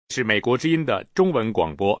是美国之音的中文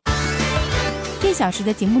广播。1小时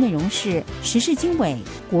的节目内容是时事经纬、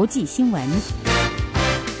国际新闻。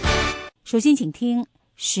首先请听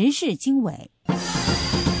时事经纬。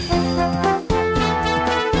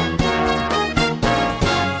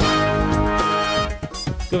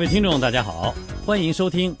各位听众大家好，欢迎收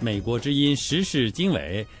听美国之音时事经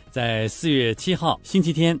纬在4月7号星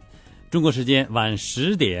期天中国时间晚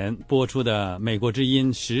10点播出的美国之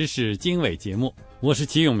音时事经纬节目。我是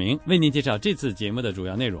齐永明，为您介绍这次节目的主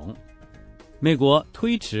要内容。美国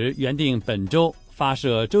推迟原定本周发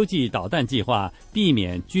射洲际导弹计划，避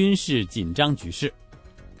免军事紧张局势。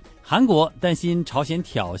韩国担心朝鲜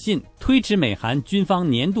挑衅，推迟美韩军方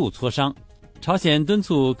年度磋商。朝鲜敦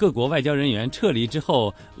促各国外交人员撤离之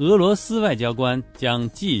后，俄罗斯外交官将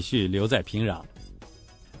继续留在平壤。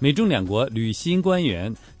美中两国履新官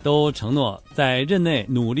员都承诺在任内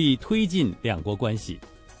努力推进两国关系。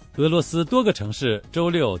俄罗斯多个城市周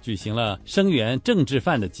六举行了声援政治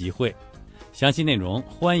犯的集会。详细内容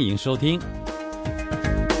欢迎收听。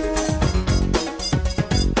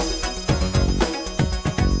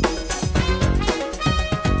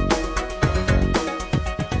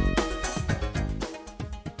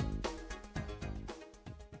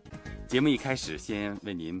节目一开始，先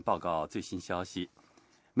为您报告最新消息。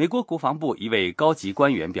美国国防部一位高级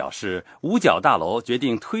官员表示，五角大楼决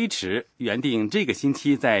定推迟原定这个星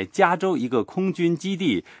期在加州一个空军基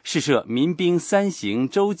地试射民兵3型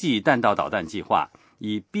洲际弹道导弹计划，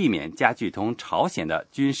以避免加剧同朝鲜的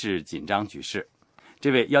军事紧张局势。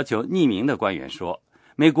这位要求匿名的官员说，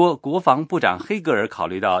美国国防部长黑格尔考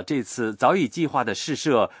虑到这次早已计划的试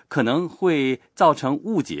射可能会造成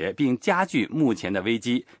误解并加剧目前的危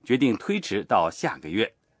机，决定推迟到下个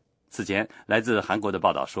月。此前，来自韩国的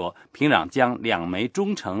报道说，平壤将2枚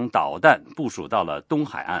中程导弹部署到了东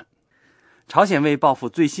海岸。朝鲜为报复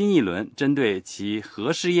最新一轮针对其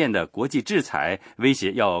核试验的国际制裁，威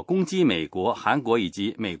胁要攻击美国、韩国以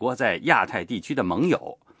及美国在亚太地区的盟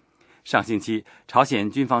友。上星期，朝鲜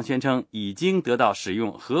军方宣称已经得到使用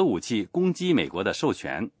核武器攻击美国的授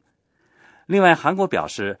权。另外，韩国表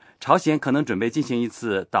示，朝鲜可能准备进行一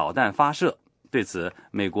次导弹发射。对此，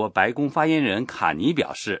美国白宫发言人卡尼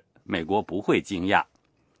表示，美国不会惊讶。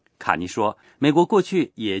卡尼说，美国过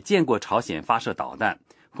去也见过朝鲜发射导弹，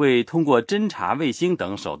会通过侦察卫星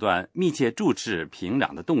等手段密切注视平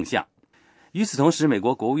壤的动向。与此同时，美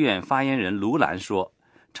国国务院发言人卢兰说，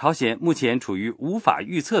朝鲜目前处于无法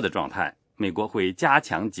预测的状态，美国会加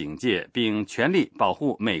强警戒，并全力保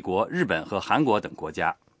护美国、日本和韩国等国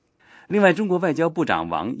家。另外，中国外交部长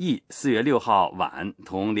王毅4月6号晚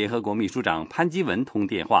同联合国秘书长潘基文通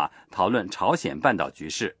电话，讨论朝鲜半岛局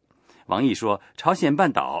势。王毅说，朝鲜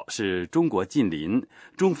半岛是中国近邻，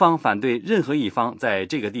中方反对任何一方在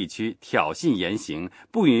这个地区挑衅言行，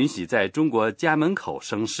不允许在中国家门口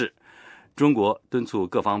生事。中国敦促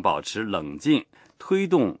各方保持冷静，推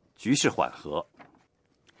动局势缓和。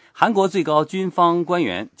韩国最高军方官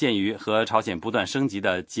员鉴于和朝鲜不断升级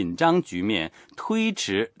的紧张局面，推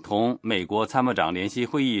迟同美国参谋长联席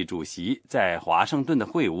会议主席在华盛顿的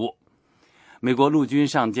会晤。美国陆军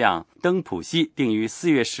上将登普西定于4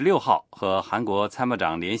月16号和韩国参谋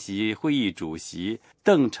长联席会议主席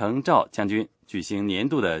邓承照将军举行年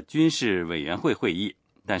度的军事委员会会议。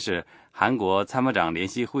但是韩国参谋长联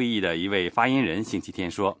席会议的一位发言人星期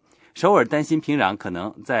天说，首尔担心平壤可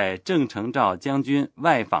能在郑承照将军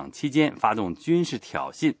外访期间发动军事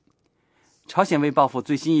挑衅。朝鲜为报复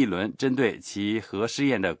最新一轮针对其核试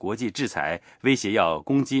验的国际制裁，威胁要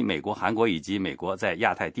攻击美国、韩国以及美国在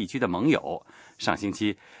亚太地区的盟友。上星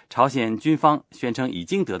期，朝鲜军方宣称已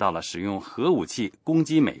经得到了使用核武器攻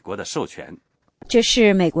击美国的授权。这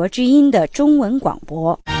是美国之音的中文广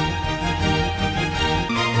播。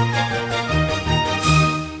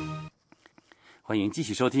欢迎继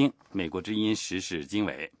续收听美国之音时事经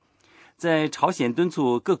纬。在朝鲜敦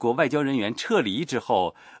促各国外交人员撤离之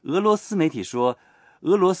后，俄罗斯媒体说，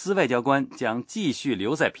俄罗斯外交官将继续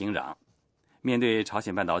留在平壤。面对朝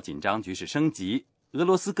鲜半岛紧张局势升级，俄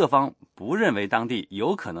罗斯各方不认为当地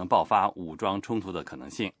有可能爆发武装冲突的可能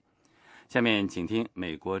性。下面请听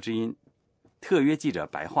美国之音特约记者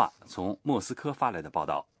白桦从莫斯科发来的报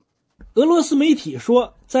道。俄罗斯媒体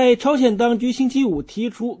说，在朝鲜当局星期五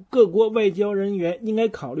提出各国外交人员应该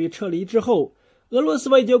考虑撤离之后，俄罗斯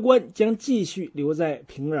外交官将继续留在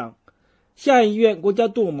平壤。下议院国家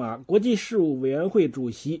杜马国际事务委员会主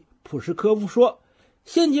席普什科夫说，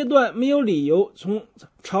现阶段没有理由从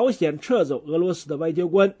朝鲜撤走俄罗斯的外交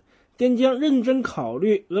官，但将认真考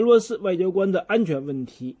虑俄罗斯外交官的安全问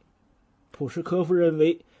题。普什科夫认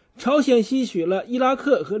为，朝鲜吸取了伊拉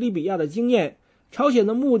克和利比亚的经验，朝鲜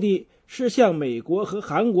的目的是向美国和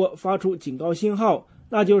韩国发出警告信号，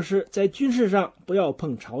那就是在军事上不要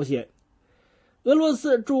碰朝鲜。俄罗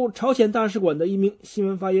斯驻朝鲜大使馆的一名新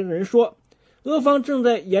闻发言人说，俄方正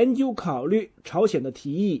在研究考虑朝鲜的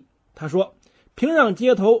提议。他说，平壤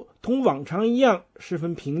街头同往常一样十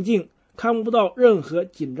分平静，看不到任何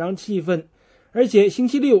紧张气氛，而且星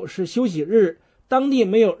期六是休息日，当地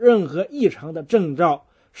没有任何异常的征兆，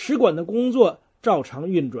使馆的工作照常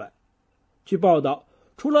运转。据报道，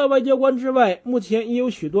除了外交官之外，目前也有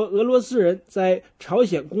许多俄罗斯人在朝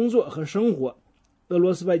鲜工作和生活。俄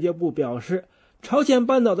罗斯外交部表示，朝鲜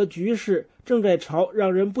半岛的局势正在朝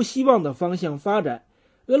让人不希望的方向发展，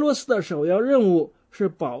俄罗斯的首要任务是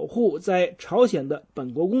保护在朝鲜的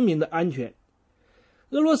本国公民的安全。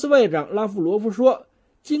俄罗斯外长拉夫罗夫说，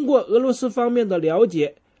经过俄罗斯方面的了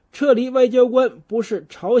解，撤离外交官不是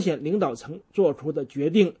朝鲜领导层做出的决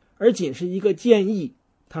定，而仅是一个建议。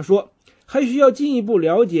他说，还需要进一步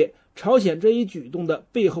了解朝鲜这一举动的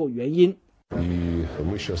背后原因。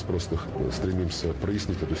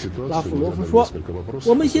拉夫罗夫说，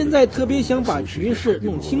我们现在特别想把局势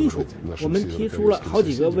弄清楚，我们提出了好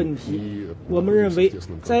几个问题。我们认为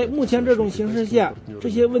在目前这种形势下，这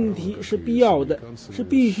些问题是必要的，是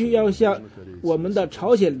必须要向我们的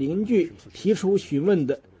朝鲜邻居提出询问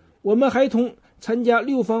的。我们还同参加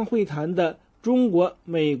6方会谈的中国、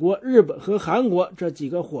美国、日本和韩国这几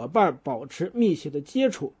个伙伴保持密切的接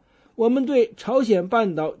触。我们对朝鲜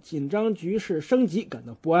半岛紧张局势升级感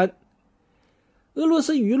到不安。俄罗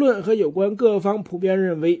斯舆论和有关各方普遍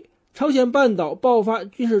认为，朝鲜半岛爆发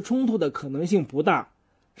军事冲突的可能性不大。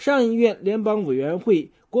上议院联邦委员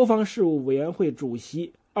会国防事务委员会主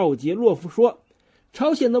席奥杰洛夫说，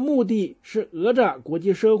朝鲜的目的是讹诈国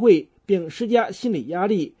际社会，并施加心理压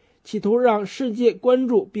力，企图让世界关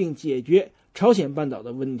注并解决朝鲜半岛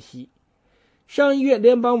的问题。上议院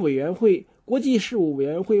联邦委员会国际事务委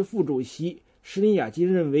员会副主席什林雅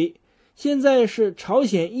金认为，现在是朝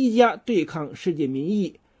鲜一家对抗世界民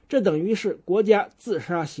意，这等于是国家自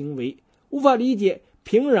杀行为，无法理解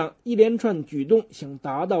平壤一连串举动想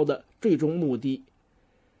达到的最终目的。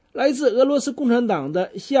来自俄罗斯共产党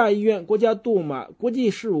的下议院国家杜马国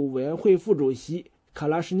际事务委员会副主席卡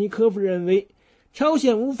拉什尼科夫认为，朝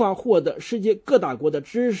鲜无法获得世界各大国的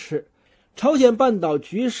支持，朝鲜半岛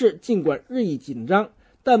局势尽管日益紧张，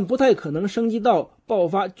但不太可能升级到爆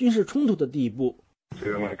发军事冲突的地步。卡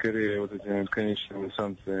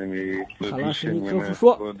拉什尼科夫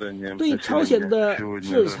说，对朝鲜的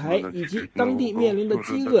制裁以及当地面临的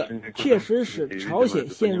饥饿确实使朝鲜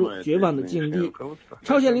陷入绝望的境地，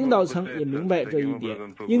朝鲜领导层也明白这一点，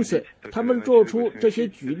因此他们做出这些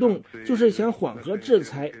举动就是想缓和制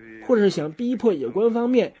裁，或者想逼迫有关方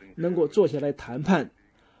面能够坐下来谈判。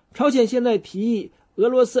朝鲜现在提议俄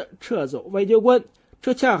罗斯撤走外交官，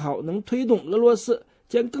这恰好能推动俄罗斯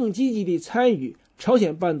将更积极地参与朝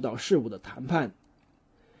鲜半岛事务的谈判。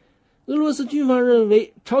俄罗斯军方认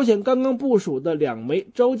为，朝鲜刚刚部署的2枚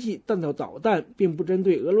洲际弹道导弹并不针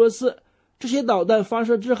对俄罗斯，这些导弹发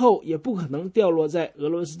射之后也不可能掉落在俄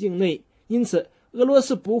罗斯境内，因此俄罗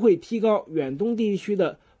斯不会提高远东地区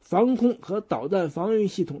的防空和导弹防御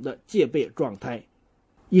系统的戒备状态。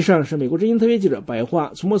以上是美国之音特别记者白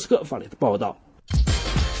桦从莫斯科发来的报道。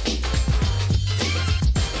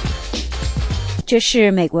这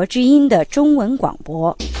是美国之音的中文广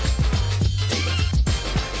播。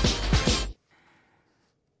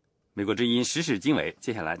美国之音时事经纬，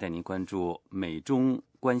接下来带您关注美中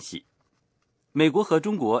关系。美国和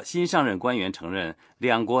中国新上任官员承认，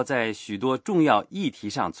两国在许多重要议题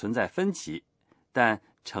上存在分歧，但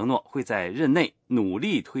承诺会在任内努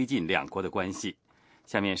力推进两国的关系。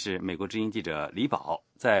下面是美国之音记者李宝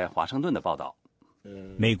在华盛顿的报道。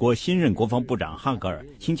美国新任国防部长哈格尔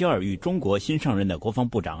星期二与中国新上任的国防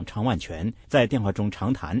部长常万全在电话中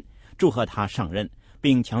长谈，祝贺他上任，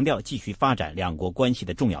并强调继续发展两国关系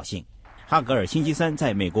的重要性。哈格尔星期三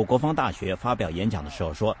在美国国防大学发表演讲的时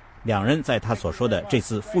候说，两人在他所说的这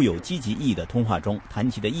次富有积极意义的通话中谈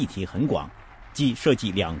及的议题很广，既涉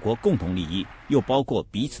及两国共同利益，又包括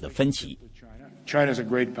彼此的分歧。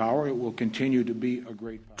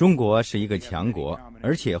中国是一个强国，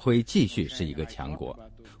而且会继续是一个强国。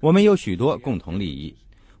我们有许多共同利益，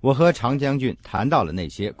我和常将军谈到了那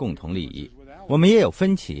些共同利益。我们也有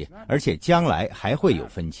分歧，而且将来还会有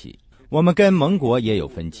分歧。我们跟盟国也有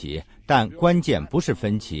分歧，但关键不是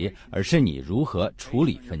分歧，而是你如何处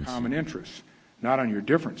理分歧。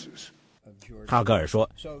哈格尔说，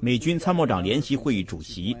美军参谋长联席会议主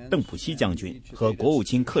席邓普西将军和国务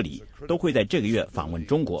卿克里都会在这个月访问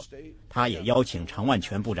中国。他也邀请常万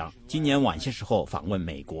全部长今年晚些时候访问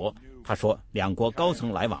美国。他说，两国高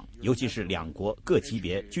层来往，尤其是两国各级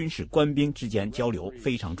别军事官兵之间交流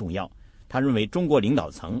非常重要。他认为中国领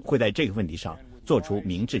导层会在这个问题上做出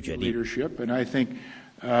明智决定。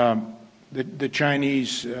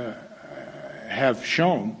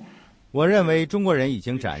我认为中国人已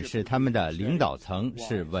经展示他们的领导层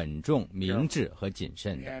是稳重、明智和谨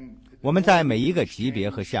慎的。我们在每一个级别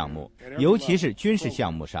和项目，尤其是军事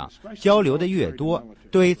项目上，交流的越多，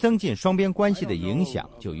对增进双边关系的影响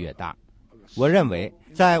就越大。我认为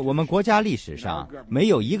在我们国家历史上，没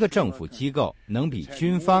有一个政府机构能比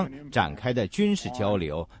军方展开的军事交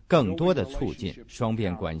流更多地促进双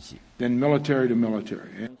边关系。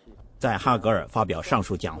在哈格尔发表上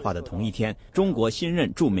述讲话的同一天，中国新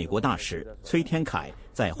任驻美国大使崔天凯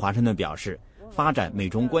在华盛顿表示，发展美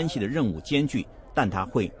中关系的任务艰巨，但他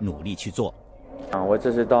会努力去做。我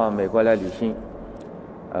这次到美国来旅行，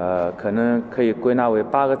可能可以归纳为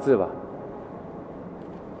8个字吧。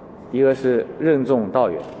一个是任重道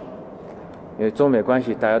远，因为中美关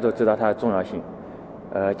系大家都知道它的重要性，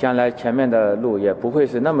将来前面的路也不会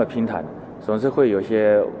是那么平坦的，总是会有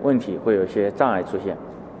些问题，会有些障碍出现。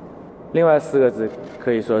另外4个字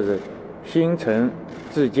可以说是心诚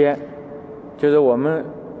志坚，就是我们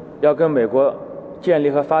要跟美国建立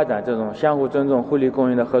和发展这种相互尊重、互利共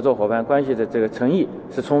赢的合作伙伴关系的这个诚意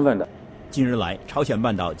是充分的。近日来，朝鲜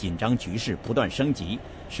半岛紧张局势不断升级，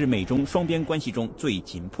是美中双边关系中最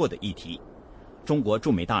紧迫的议题。中国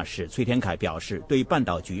驻美大使崔天凯表示，对半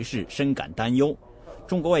岛局势深感担忧。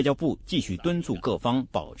中国外交部继续敦促各方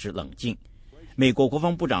保持冷静。美国国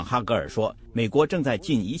防部长哈格尔说，美国正在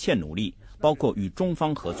尽一切努力，包括与中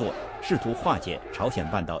方合作，试图化解朝鲜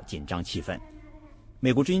半岛紧张气氛。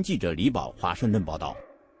美国之音记者李宝华盛顿报道。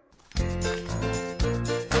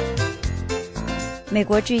美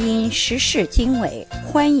国之音时事经纬，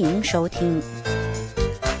欢迎收听。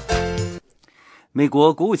美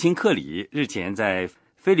国国务卿克里日前在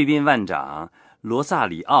菲律宾万长罗萨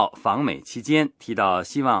里奥访美期间提到，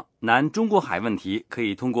希望南中国海问题可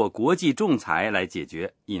以通过国际仲裁来解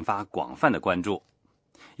决，引发广泛的关注。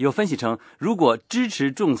有分析称，如果支持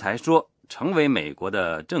仲裁说成为美国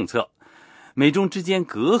的政策，美中之间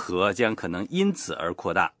隔阂将可能因此而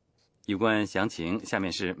扩大。有关详情，下面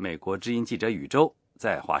是美国之音记者宇宙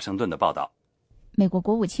在华盛顿的报道。美国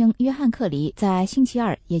国务卿约翰·克里在星期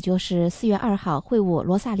二，也就是4月2号会晤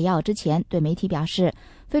罗萨里奥之前，对媒体表示，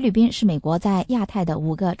菲律宾是美国在亚太的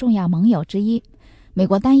5个重要盟友之一。美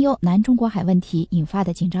国担忧南中国海问题引发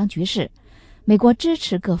的紧张局势，美国支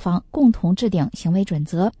持各方共同制定行为准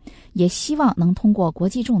则，也希望能通过国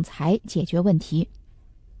际仲裁解决问题。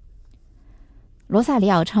罗萨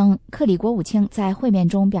里奥称，克里国务卿在会面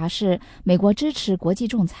中表示，美国支持国际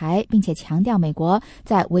仲裁，并且强调美国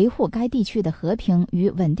在维护该地区的和平与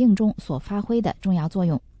稳定中所发挥的重要作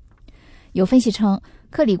用。有分析称，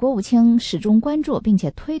克里国务卿始终关注并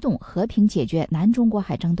且推动和平解决南中国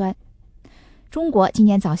海争端。中国今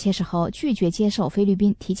年早些时候拒绝接受菲律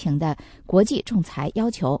宾提请的国际仲裁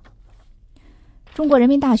要求。中国人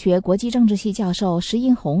民大学国际政治系教授石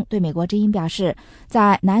英红对美国之音表示，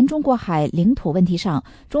在南中国海领土问题上，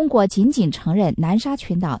中国仅仅承认南沙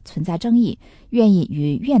群岛存在争议，愿意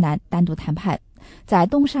与越南单独谈判。在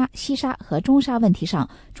东沙、西沙和中沙问题上，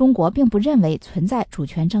中国并不认为存在主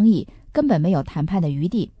权争议，根本没有谈判的余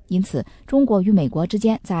地。因此，中国与美国之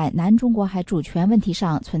间在南中国海主权问题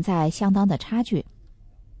上存在相当的差距。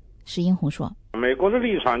石英红说，美国的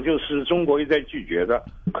立场就是中国一再拒绝的。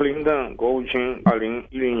克林顿国务卿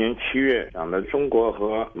2010年7月讲的，中国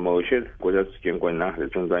和某些国家之间关于南海的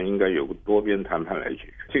争端应该有个多边谈判来解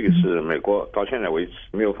决，这个是美国到现在为止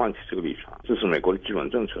没有放弃这个立场，这是美国的基本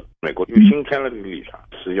政策。美国又新添了这个立场，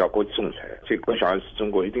是要国际仲裁，这个小孩子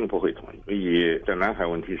中国一定不会同意，所以在南海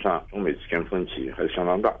问题上，中美之间分歧还是相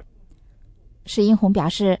当大。石英红表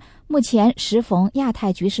示，目前时逢亚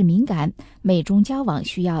太局势敏感，美中交往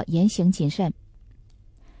需要言行谨慎。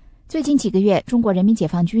最近几个月，中国人民解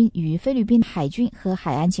放军与菲律宾海军和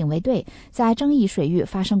海岸警卫队在争议水域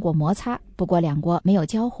发生过摩擦，不过两国没有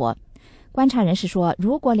交火。观察人士说，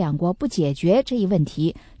如果两国不解决这一问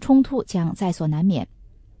题，冲突将在所难免。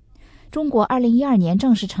中国2012年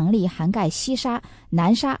正式成立涵盖西沙、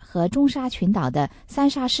南沙和中沙群岛的三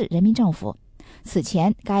沙市人民政府。此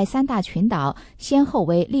前，该3大群岛先后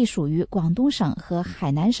为隶属于广东省和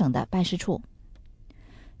海南省的办事处。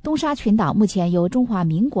东沙群岛目前由中华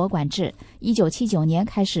民国管制，1979年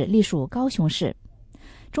开始隶属高雄市。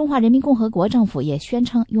中华人民共和国政府也宣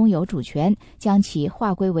称拥有主权，将其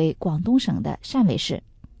划归为广东省的汕尾市。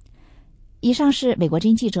以上是美国之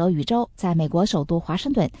音记者宇宙在美国首都华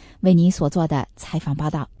盛顿为您所做的采访报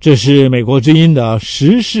道。这是美国之音的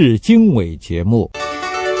时事经纬节目。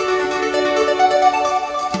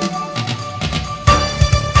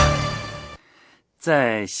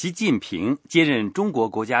在习近平接任中国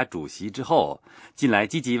国家主席之后，近来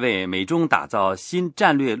积极为美中打造新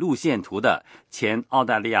战略路线图的前澳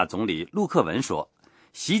大利亚总理陆克文说，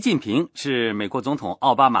习近平是美国总统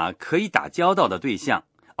奥巴马可以打交道的对象，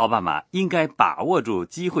奥巴马应该把握住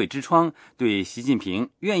机会之窗，对习近平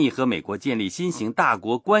愿意和美国建立新型大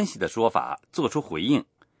国关系的说法做出回应。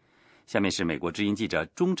下面是美国之音记者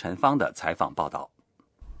钟晨芳的采访报道。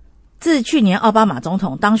自去年奥巴马总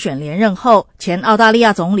统当选连任后，前澳大利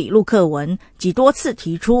亚总理陆克文几多次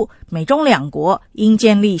提出美中两国应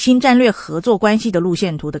建立新战略合作关系的路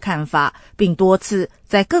线图的看法，并多次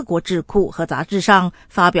在各国智库和杂志上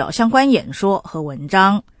发表相关演说和文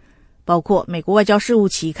章。包括美国外交事务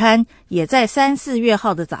期刊也在3、4月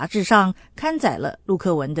号的杂志上刊载了陆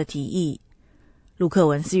克文的提议。陆克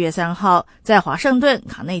文4月3号在华盛顿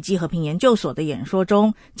卡内基和平研究所的演说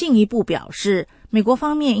中进一步表示，美国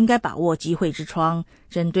方面应该把握机会之窗，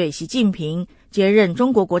针对习近平接任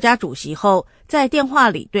中国国家主席后，在电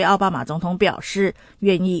话里对奥巴马总统表示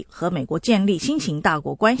愿意和美国建立新型大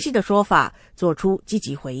国关系的说法做出积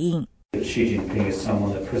极回应。Xi Jinping is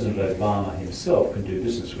someone that President Obama himself can do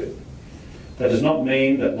business with. That does not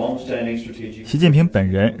mean that long-standing strategic... 习近平本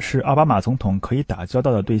人是奥巴马总统可以打交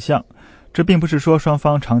道的对象，这并不是说双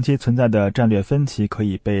方长期存在的战略分歧可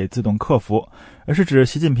以被自动克服，而是指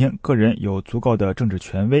习近平个人有足够的政治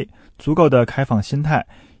权威、足够的开放心态，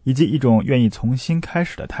以及一种愿意重新开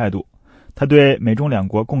始的态度。他对美中两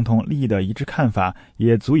国共同利益的一致看法，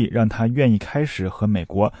也足以让他愿意开始和美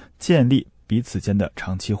国建立彼此间的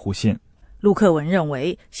长期互信。陆克文认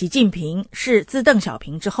为，习近平是自邓小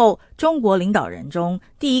平之后中国领导人中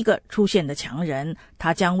第一个出现的强人，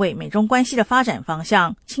他将为美中关系的发展方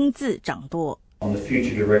向亲自掌舵。On the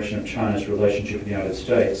future direction of China's relationship with the United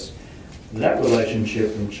States, that relationship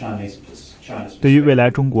from China's... 对于未来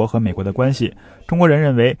中国和美国的关系，中国人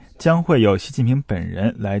认为将会由习近平本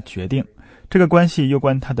人来决定，这个关系攸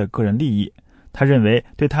关他的个人利益。他认为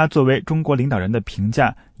对他作为中国领导人的评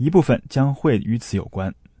价，一部分将会与此有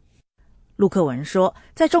关。陆克文说，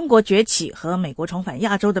在中国崛起和美国重返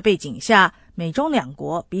亚洲的背景下，美中两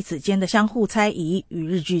国彼此间的相互猜疑与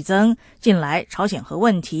日俱增。近来朝鲜核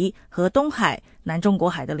问题和东海、南中国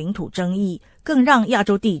海的领土争议，更让亚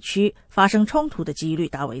洲地区发生冲突的几率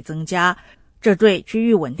大为增加，这对区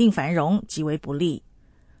域稳定繁荣极为不利。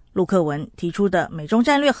陆克文提出的美中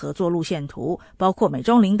战略合作路线图，包括美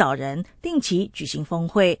中领导人定期举行峰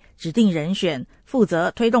会，指定人选，负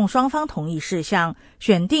责推动双方同意事项，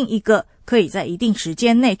选定一个可以在一定时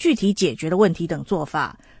间内具体解决的问题等做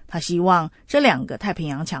法。他希望这两个太平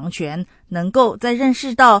洋强权能够在认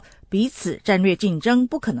识到彼此战略竞争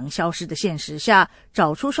不可能消失的现实下，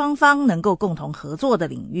找出双方能够共同合作的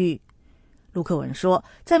领域。陆克文说，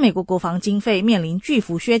在美国国防经费面临巨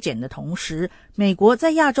幅削减的同时，美国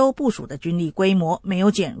在亚洲部署的军力规模没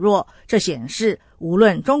有减弱，这显示无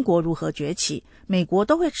论中国如何崛起，美国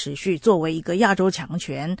都会持续作为一个亚洲强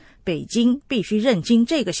权。北京必须认清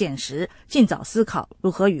这个现实，尽早思考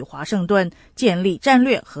如何与华盛顿建立战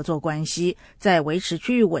略合作关系，在维持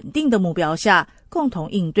区域稳定的目标下，共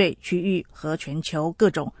同应对区域和全球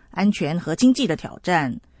各种安全和经济的挑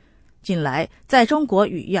战。近来，在中国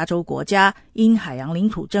与亚洲国家因海洋领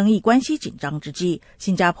土争议关系紧张之际，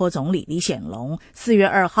新加坡总理李显龙4月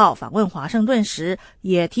2号访问华盛顿时，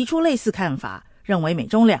也提出类似看法，认为美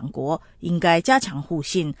中两国应该加强互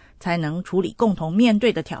信，才能处理共同面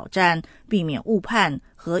对的挑战，避免误判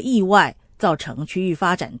和意外造成区域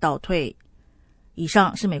发展倒退。以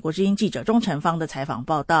上是美国之音记者钟晨芳的采访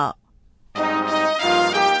报道。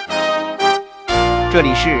这里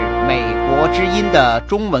是美国之音的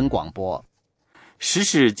中文广播。时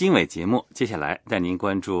事经纬节目，接下来带您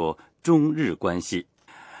关注中日关系。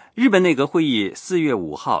日本内阁会议4月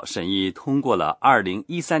5号审议通过了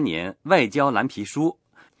2013年外交蓝皮书，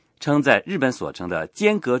称在日本所称的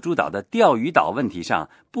尖阁诸岛的钓鱼岛问题上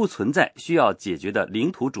不存在需要解决的领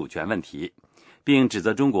土主权问题，并指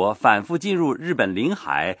责中国反复进入日本领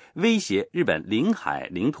海，威胁日本领海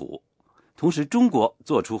领土。同时中国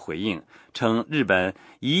作出回应，称日本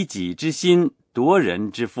以己之心夺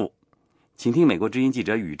人之腹。请听美国之音记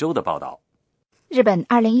者宇宙的报道。日本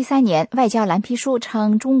2013年外交蓝皮书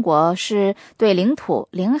称中国是对领土、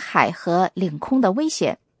领海和领空的威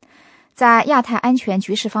胁。在亚太安全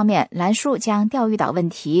局势方面，蓝书将钓鱼岛问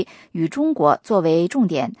题与中国作为重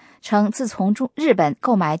点，称自从日本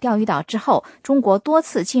购买钓鱼岛之后，中国多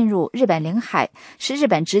次进入日本领海，是日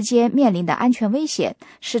本直接面临的安全威胁，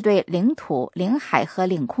是对领土、领海和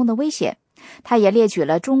领空的威胁。他也列举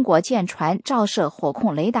了中国舰船照射火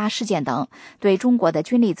控雷达事件等，对中国的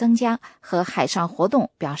军力增加和海上活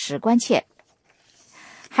动表示关切。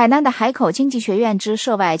海南的海口经济学院之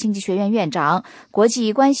涉外经济学院院长、国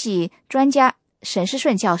际关系专家沈世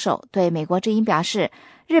顺教授对美国之音表示，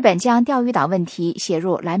日本将钓鱼岛问题写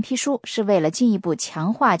入蓝皮书是为了进一步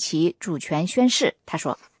强化其主权宣示。他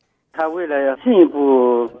说，他为了进一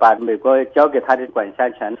步把美国交给他的管辖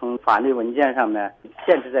权从法律文件上面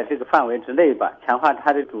限制在这个范围之内吧，强化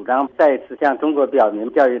他的主张，再一次向中国表明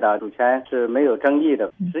钓鱼岛主权是没有争议的。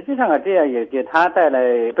实际上这样也给他带来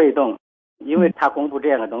被动，因为他公布这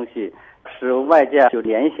样的东西，使外界就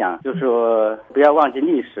联想，就说不要忘记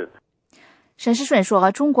历史。沈世顺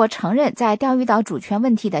说，中国承认在钓鱼岛主权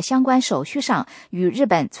问题的相关手续上与日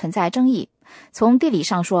本存在争议。从地理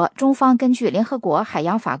上说，中方根据联合国海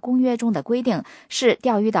洋法公约中的规定，视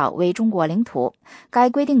钓鱼岛为中国领土。该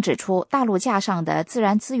规定指出，大陆架上的自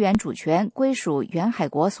然资源主权归属沿海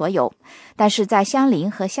国所有，但是在相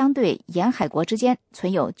邻和相对沿海国之间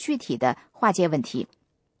存有具体的划界问题。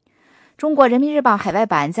中国人民日报海外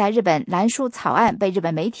版在日本蓝书草案被日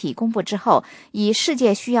本媒体公布之后，以世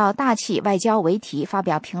界需要大气外交为题发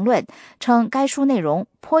表评论，称该书内容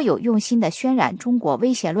颇有用心地渲染中国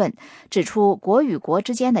威胁论，指出国与国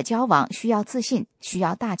之间的交往需要自信，需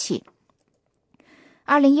要大气。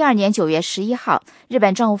2012年9月11号，日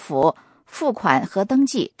本政府付款和登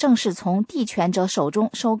记正式从地权者手中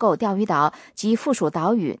收购钓鱼岛及附属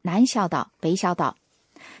岛屿南小岛、北小岛。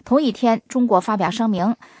同一天，中国发表声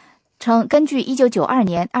明称，根据1992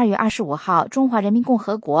年2月25号《中华人民共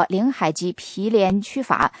和国领海及毗连区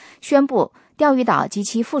法》宣布钓鱼岛及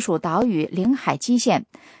其附属岛屿领海基线，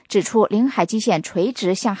指出领海基线垂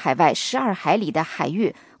直向海外12海里的海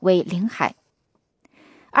域为领海。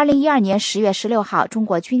2012年10月16号，中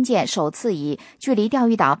国军舰首次以距离钓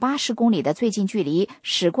鱼岛80公里的最近距离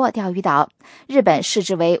驶过钓鱼岛，日本视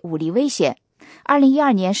之为武力威胁。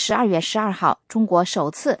2012年12月12号，中国首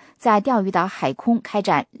次在钓鱼岛海空开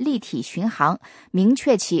展立体巡航，明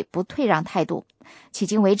确其不退让态度。迄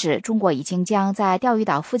今为止，中国已经将在钓鱼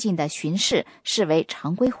岛附近的巡视视为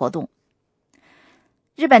常规活动。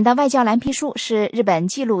日本的外交蓝皮书是日本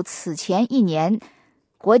记录此前一年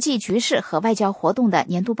国际局势和外交活动的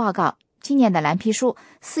年度报告。今年的蓝皮书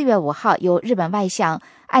4月5号由日本外相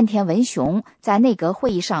岸田文雄在内阁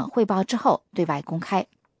会议上汇报之后对外公开。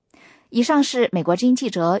以上是美国之音记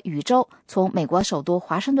者宇宙从美国首都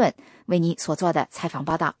华盛顿为你所做的采访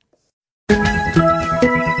报道。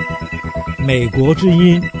美国之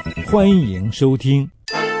音，欢迎收听。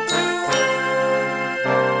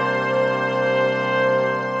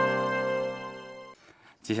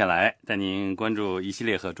接下来带您关注一系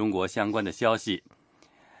列和中国相关的消息。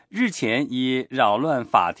日前以扰乱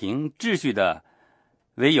法庭秩序的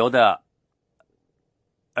为由的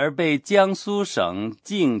而被江苏省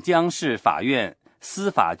靖江市法院司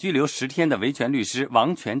法拘留10天的维权律师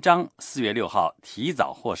王全璋4月6号提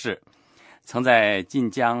早获释。曾在晋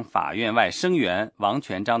江法院外声援王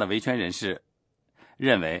全璋的维权人士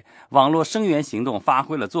认为，网络声援行动发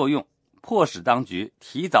挥了作用，迫使当局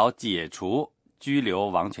提早解除拘留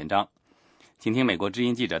王全璋。请听美国之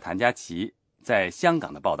音记者谭佳琪在香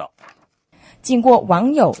港的报道。经过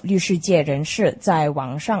网友、律师界人士在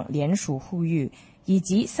网上联署呼吁，以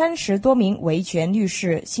及30多名维权律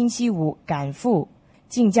师星期五赶赴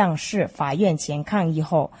晋江市法院前抗议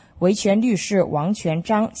后，维权律师王全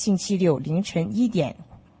璋星期六凌晨1点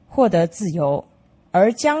获得自由。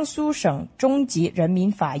而江苏省中级人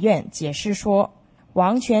民法院解释说，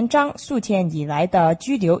王全璋数天以来的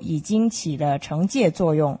拘留已经起了惩戒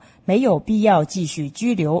作用，没有必要继续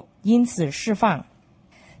拘留，因此释放。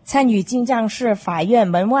参与晋江市法院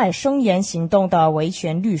门外声援行动的维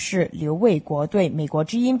权律师刘卫国对美国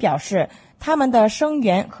之音表示，他们的声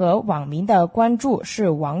援和网民的关注是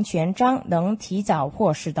王全璋能提早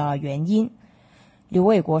获释的原因。刘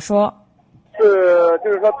卫国说，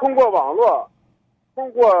就是说通过网络，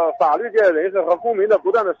通过法律界人士和公民的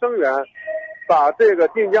不断的声援，把这个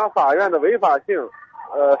晋江法院的违法性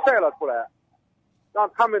晒了出来，让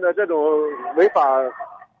他们的这种违法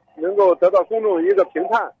能够得到公众一个评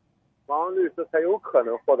判，王律师才有可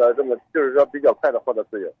能获得就是说比较快的获得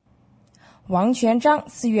自由。王全璋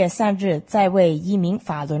4月3日在为一名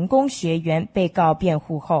法轮功学员被告辩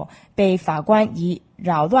护后，被法官以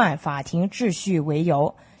扰乱法庭秩序为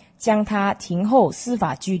由，将他停后司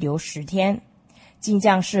法拘留10天。晋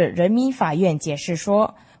江市人民法院解释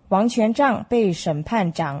说，王全璋被审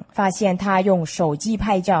判长发现他用手机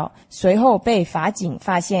拍照，随后被法警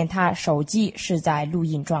发现他手机是在录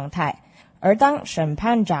音状态。而当审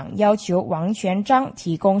判长要求王全璋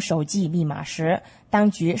提供手机密码时，当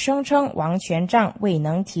局声称王全璋未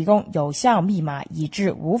能提供有效密码，以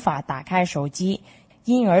致无法打开手机，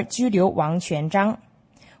因而拘留王全璋。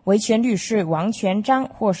维权律师王全璋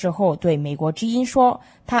获释后对美国之音说，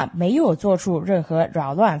他没有做出任何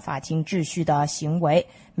扰乱法庭秩序的行为，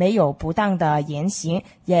没有不当的言行，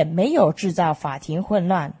也没有制造法庭混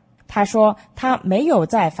乱。他说他没有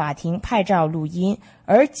在法庭拍照录音，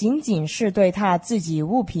而仅仅是对他自己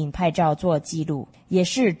物品拍照做记录，也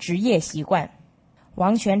是职业习惯。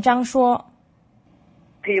王全璋说，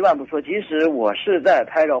退一万步说，即使我是在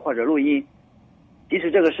拍照或者录音，即使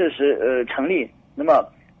这个事实成立，那么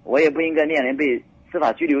我也不应该面临被司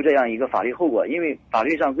法拘留这样一个法律后果，因为法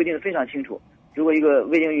律上规定的非常清楚，如果一个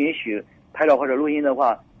未经允许拍照或者录音的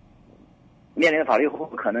话，面临的法律后果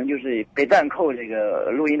可能就是被暂扣这个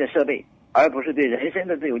录音的设备，而不是对人身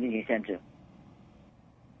的自由进行限制。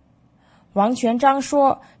王全璋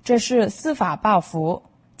说，这是司法报复，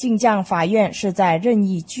靖江法院是在任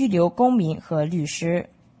意拘留公民和律师。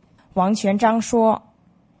王全璋说，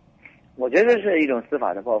我觉得是一种司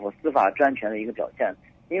法的报复，司法专权的一个表现。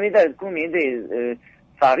因为在公民对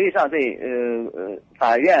法律上对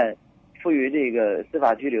法院赋予这个司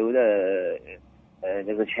法拘留的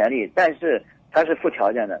这个权利，但是它是附条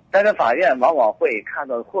件的。但是法院往往会看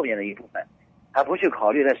到后面的一部分，他不去考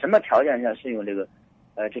虑在什么条件下适用这个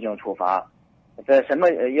这种处罚，在什么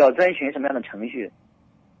要遵循什么样的程序。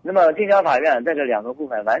那么靖江法院在这两个部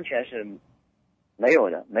分完全是没有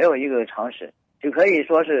的，没有一个常识，就可以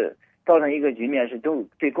说是造成一个局面，是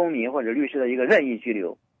对公民或者律师的一个任意拘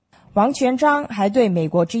留。王全璋还对美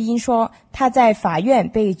国之音说，他在法院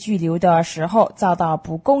被拘留的时候遭到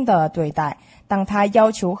不公的对待，当他要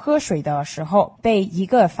求喝水的时候，被一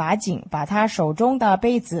个法警把他手中的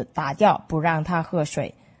杯子打掉，不让他喝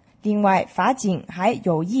水。另外，法警还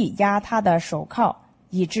有意压他的手铐，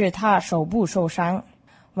以致他手部受伤。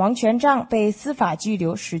王全璋被司法拘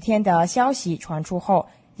留10天的消息传出后，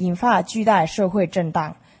引发巨大社会震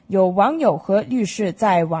荡。有网友和律师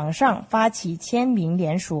在网上发起签名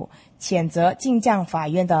联署，谴责靖江法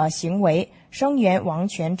院的行为，声援王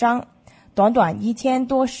全璋。短短1天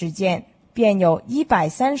多时间，便有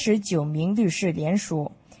139名律师联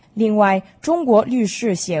署。另外，中国律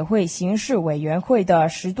师协会刑事委员会的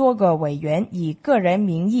10多个委员以个人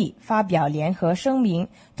名义发表联合声明，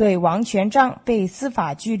对王全璋被司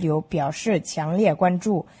法拘留表示强烈关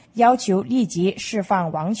注，要求立即释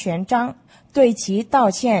放王全璋，对其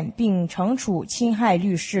道歉并惩处侵害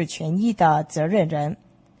律师权益的责任人。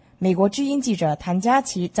美国之音记者谭佳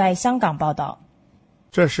琪在香港报道。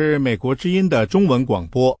这是美国之音的中文广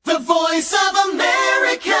播。The Voice of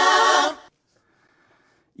America。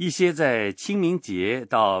一些在清明节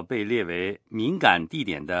到被列为敏感地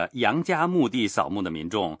点的杨家墓地扫墓的民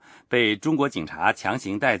众，被中国警察强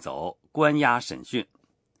行带走，关押审讯。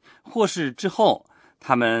获释之后，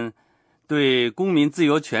他们对公民自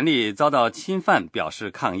由权利遭到侵犯表示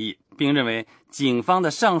抗议，并认为警方的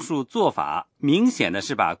上述做法明显的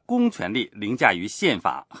是把公权力凌驾于宪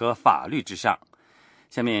法和法律之上。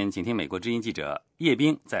下面请听美国之音记者叶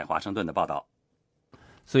冰在华盛顿的报道。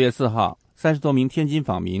4月4号，30多名天津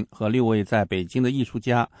访民和6位在北京的艺术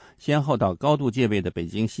家先后到高度戒备的北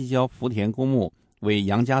京西郊福田公墓为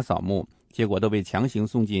杨家扫墓，结果都被强行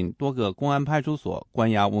送进多个公安派出所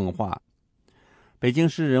关押问话。北京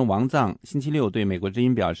诗人王藏星期六对美国之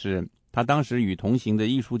音表示，他当时与同行的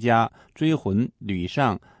艺术家追魂、吕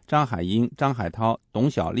尚、张海英、张海涛、董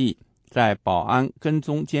小丽在保安跟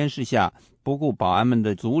踪监视下，不顾保安们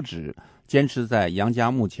的阻止，坚持在杨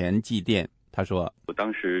家墓前祭奠。他说，我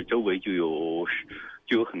当时周围就有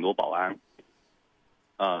很多保安，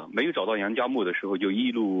没有找到杨家墓的时候就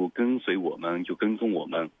一路跟随我们，就跟踪我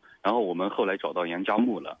们，然后我们后来找到杨家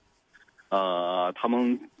墓了，他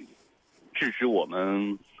们制止我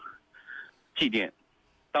们祭奠，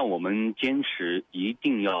但我们坚持一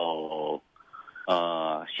定要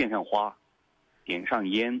献上花，点上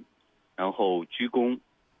烟，然后鞠躬，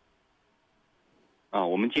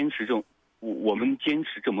我们坚持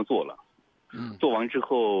这么做了。做完之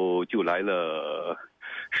后就来了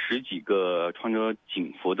10几个穿着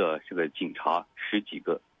警服的这个警察，10几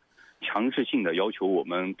个，强制性的要求我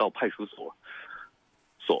们到派出所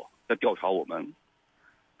要调查我们。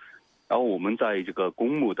然后我们在这个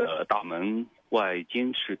公墓的大门外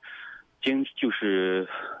就是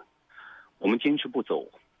我们坚持不走，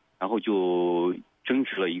然后就争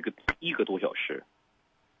执了一个多小时。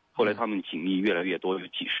后来他们警力越来越多，有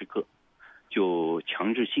几十个，就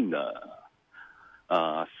强制性的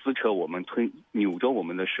撕扯我们，扭着我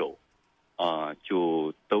们的手，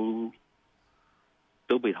就都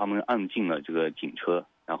被他们按进了这个警车，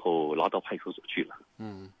然后拉到派出所去了。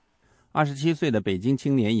27岁的北京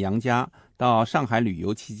青年杨家到上海旅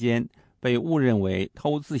游期间，被误认为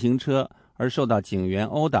偷自行车而受到警员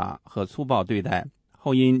殴打和粗暴对待，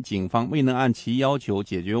后因警方未能按其要求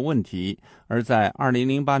解决问题，而在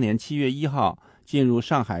2008年7月1号进入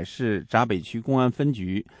上海市闸北区公安分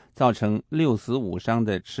局，造成6死5伤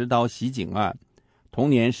的持刀袭警案，同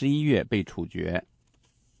年11月被处决。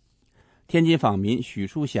天津访民许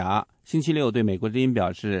淑霞星期六对美国之音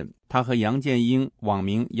表示，他和杨建英网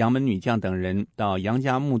名杨门女将等人到杨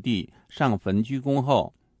家墓地上坟鞠躬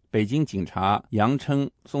后，北京警察杨称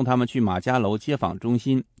送他们去马家楼街访中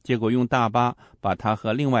心，结果用大巴把他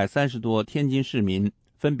和另外30多天津市民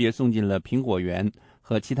分别送进了苹果园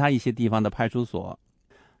和其他一些地方的派出所。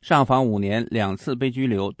上访5年2次被拘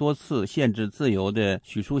留，多次限制自由的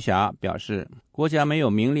许淑霞表示，国家没有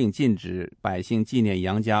明令禁止百姓纪念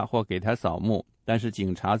杨家或给他扫墓，但是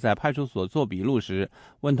警察在派出所做笔录时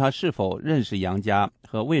问他是否认识杨家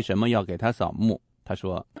和为什么要给他扫墓。他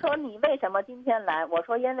说你为什么今天来？我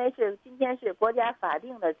说因为今天是国家法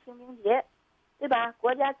定的清明节，对吧？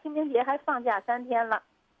国家清明节还放假3天了，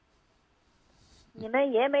你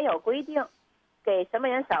们也没有规定给什么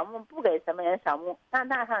人扫墓不给什么人扫墓，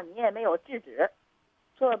大上你也没有制止。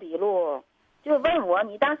做笔录就问我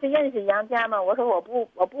你当时认识杨家吗？我说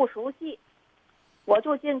我不熟悉，我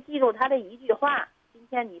就记住他的一句话，今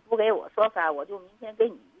天你不给我说法，我就明天给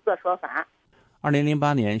你一个说法。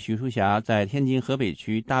2008年，许淑霞在天津河北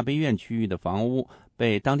区大悲院区域的房屋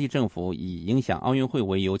被当地政府以影响奥运会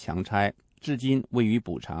为由强拆，至今未予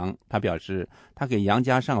补偿。他表示，他给杨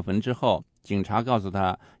家上坟之后，警察告诉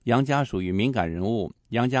他，杨家属于敏感人物，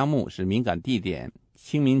杨家墓是敏感地点，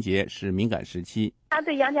清明节是敏感时期。他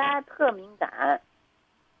对杨家特敏感，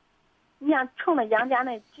你想冲着杨家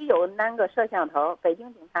那只有3个摄像头，北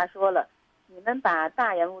京警察说了，你们把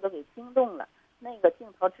大人物都给惊动了，那个镜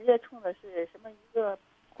头直接冲的是什么一个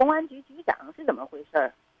公安局局长，是怎么回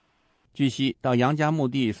事？据悉，到杨家墓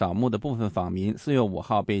地扫墓的部分访民4月5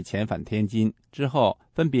号被遣返天津，之后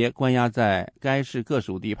分别关押在该市各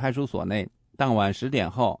属地派出所内。当晚10点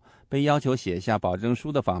后，被要求写下保证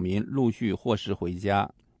书的访民陆续获释回家。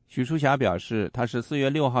许淑霞表示，他是4月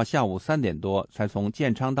6号下午3点多才从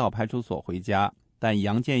建昌道派出所回家，但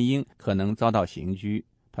杨建英可能遭到刑拘。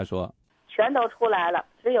他说，全都出来了，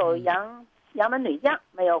只有杨门女将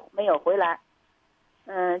没有回来。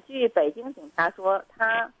据北京警察说，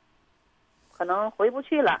他可能回不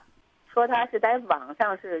去了，说他是在网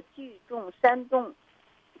上是聚众煽动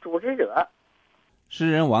组织者。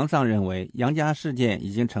诗人王丧认为，杨家事件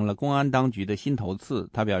已经成了公安当局的心头刺。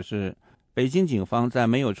他表示，北京警方在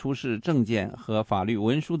没有出示证件和法律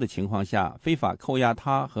文书的情况下，非法扣押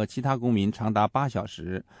他和其他公民长达8小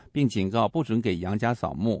时，并警告不准给杨家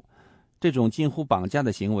扫墓。这种近乎绑架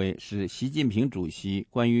的行为使习近平主席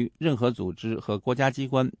关于任何组织和国家机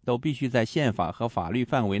关都必须在宪法和法律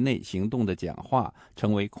范围内行动的讲话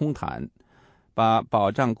成为空谈，把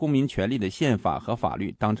保障公民权利的宪法和法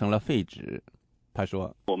律当成了废纸。他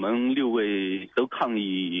说，我们6位都抗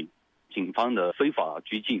议警方的非法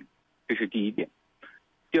拘禁，这是第一点。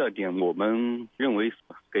第二点，我们认为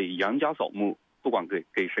给杨家扫墓，不管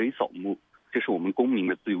给谁扫墓，这是我们公民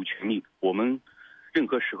的自由权利，我们任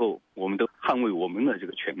何时候我们都捍卫我们的这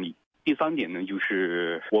个权利。第三点呢，就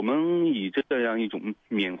是我们以这样一种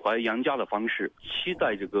缅怀杨家的方式，期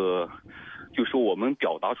待这个，就说我们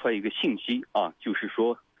表达出来一个信息啊，就是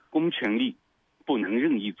说公权力不能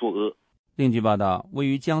任意作恶。另据报道，位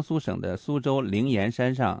于江苏省的苏州灵岩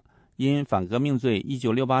山上，因反革命罪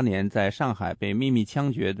1968年在上海被秘密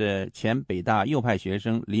枪决的前北大右派学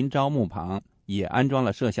生林昭墓旁也安装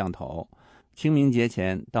了摄像头。清明节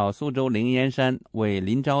前到苏州灵岩山为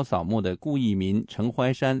林昭扫墓的顾义民、陈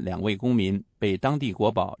怀山2位公民被当地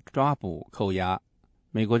国保抓捕扣押。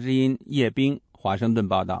美国之音叶冰，华盛顿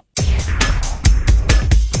报道。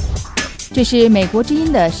这是美国之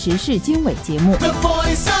音的时事经纬节目。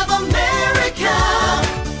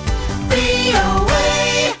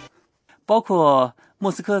包括莫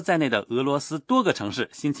斯科在内的俄罗斯多个城市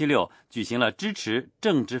星期六举行了支持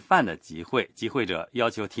政治犯的集会，集会者要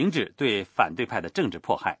求停止对反对派的政治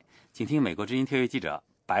迫害。请听美国之音特约记者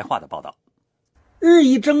白话的报道。日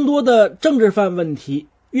益增多的政治犯问题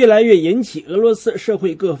越来越引起俄罗斯社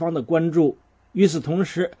会各方的关注。与此同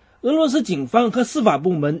时，俄罗斯警方和司法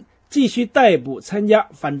部门继续逮捕参加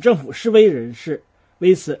反政府示威人士。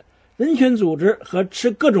为此，人权组织和持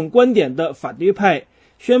各种观点的反对派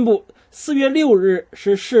宣布4月6日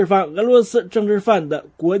是释放俄罗斯政治犯的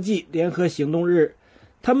国际联合行动日。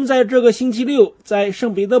他们在这个星期六在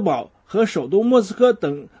圣彼得堡和首都莫斯科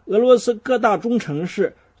等俄罗斯各大中城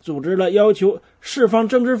市组织了要求释放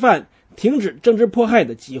政治犯、停止政治迫害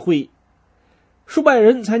的集会。数百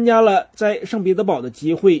人参加了在圣彼得堡的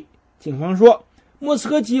集会。警方说，莫斯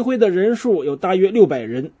科集会的人数有大约600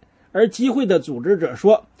人，而集会的组织者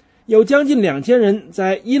说，有将近2000人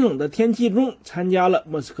在阴冷的天气中参加了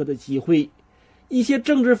莫斯科的集会。一些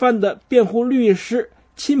政治犯的辩护律师、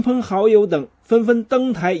亲朋好友等纷纷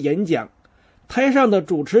登台演讲，台上的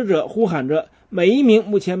主持者呼喊着每一名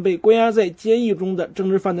目前被关押在监狱中的政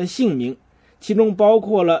治犯的姓名，其中包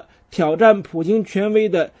括了挑战普京权威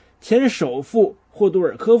的前首富霍杜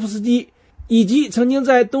尔科夫斯基，以及曾经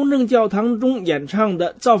在东正教堂中演唱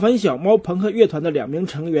的造反小猫朋克乐团的2名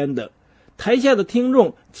成员等。台下的听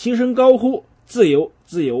众齐声高呼自由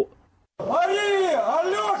自由。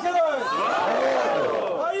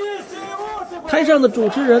台上的主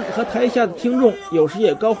持人和台下的听众有时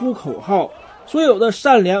也高呼口号，所有的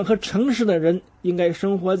善良和诚实的人应该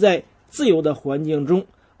生活在自由的环境中，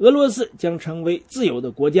俄罗斯将成为自由的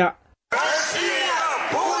国家。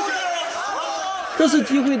这次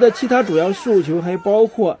集会的其他主要诉求还包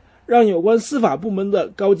括让有关司法部门的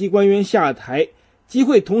高级官员下台。集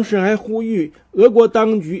会同时还呼吁俄国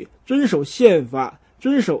当局遵守宪法，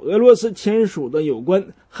遵守俄罗斯签署的有关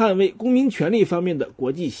捍卫公民权利方面的国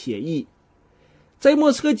际协议。在莫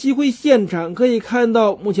斯科集会现场可以看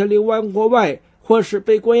到目前流亡国外或是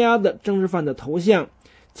被关押的政治犯的头像，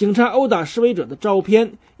警察殴打示威者的照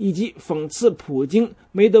片，以及讽刺普京、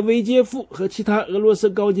梅德韦杰夫和其他俄罗斯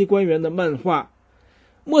高级官员的漫画。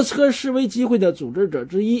莫斯科示威集会的组织者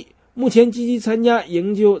之一，目前积极参加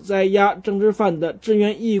营救在押政治犯的志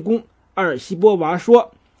愿义工阿尔西波娃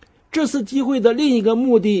说，这次集会的另一个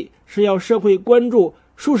目的是要社会关注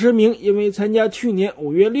数十名因为参加去年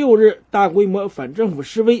5月6日大规模反政府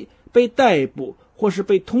示威被逮捕或是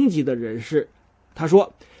被通缉的人士。他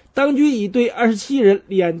说，当局已对27人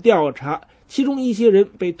立案调查，其中一些人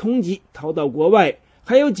被通缉逃到国外，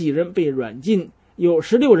还有几人被软禁，有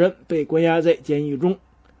16人被关押在监狱中。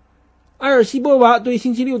阿尔西波娃对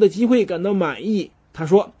星期六的集会感到满意。他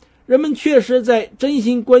说，人们确实在真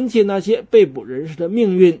心关切那些被捕人士的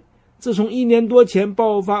命运。自从1年多前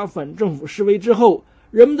爆发反政府示威之后，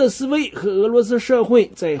人们的思维和俄罗斯社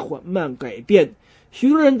会在缓慢改变，许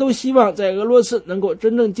多人都希望在俄罗斯能够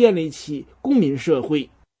真正建立起公民社会。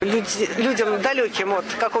阿尔西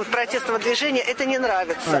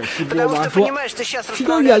波娃说，许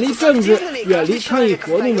多远离政治、远离抗议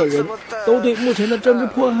活动的人都对目前的政治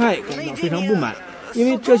迫害感到非常不满，因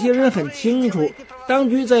为这些人很清楚，当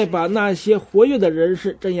局在把那些活跃的人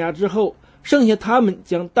士镇压之后，剩下他们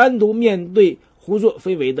将单独面对胡作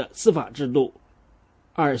非为的司法制度。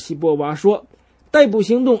阿尔西波娃说，逮捕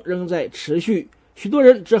行动仍在持续，许多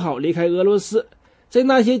人只好离开俄罗斯。在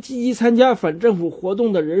那些积极参加反政府活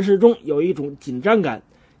动的人士中有一种紧张感，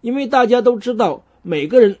因为大家都知道每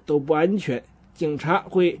个人都不安全，警察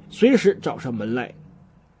会随时找上门来。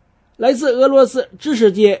来自俄罗斯知识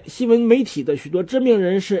界、新闻媒体的许多知名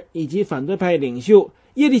人士以及反对派领袖，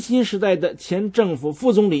叶利钦时代的前政府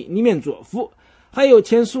副总理尼面佐夫，还有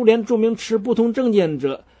前苏联著名持不同政见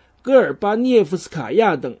者戈尔巴涅夫斯卡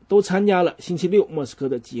娅等都参加了星期六莫斯科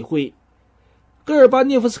的集会。戈尔巴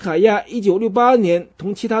涅夫斯卡娅1968年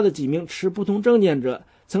同其他的几名持不同政见者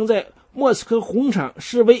曾在莫斯科红场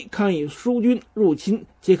示威抗议苏军入侵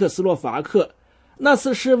捷克斯洛伐克。那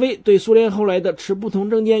次示威对苏联后来的持不同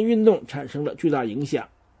政见运动产生了巨大影响。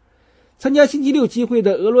参加星期六集会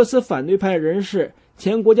的俄罗斯反对派人士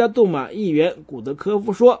前国家杜马议员古德科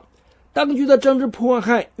夫说，当局的政治迫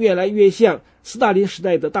害越来越像斯大林时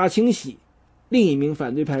代的大清洗。另一名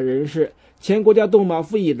反对派人士前国家杜马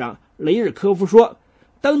副议长雷日科夫说，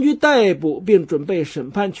当局逮捕并准备审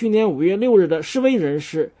判去年5月6日的示威人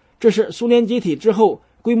士，这是苏联解体之后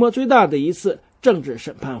规模最大的一次政治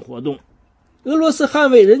审判活动。俄罗斯捍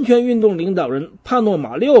卫人权运动领导人帕诺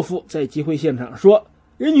马廖夫在集会现场说，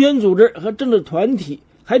人权组织和政治团体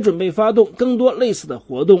还准备发动更多类似的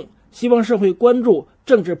活动，希望社会关注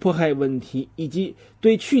政治迫害问题以及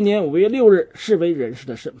对去年5月6日示威人士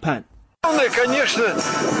的审判。帕诺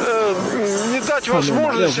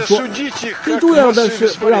马廖夫说，最重要的是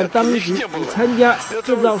不让当局以参加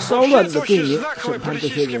制造骚乱的罪名审判这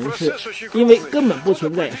些人士，因为根本不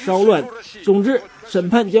存在骚乱。总之，审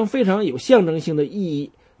判将非常有象征性的意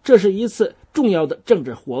义，这是一次重要的政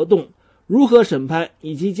治活动。如何审判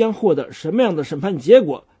以及将获得什么样的审判结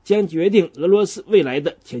果，将决定俄罗斯未来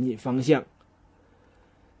的前进方向。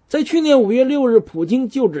在去年5月6日普京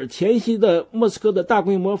就职前夕的莫斯科的大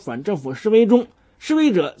规模反政府示威中，示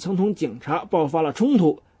威者曾同警察爆发了冲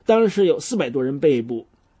突，当时有400多人被捕。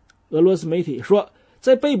俄罗斯媒体说，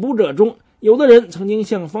在被捕者中，有的人曾经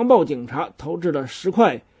向防暴警察投掷了石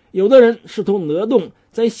块，有的人试图挪动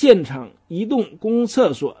在现场移动公共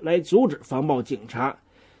厕所来阻止防暴警察。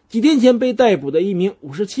几天前被逮捕的一名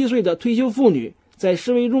57岁的退休妇女，在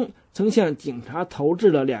示威中曾向警察投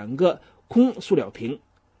掷了2个空塑料瓶。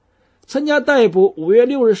参加逮捕5月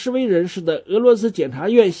6日示威人士的俄罗斯检察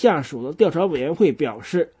院下属的调查委员会表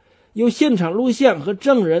示，有现场录像和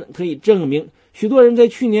证人可以证明，许多人在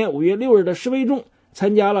去年5月6日的示威中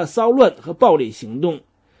参加了骚乱和暴力行动。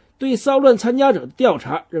对骚乱参加者的调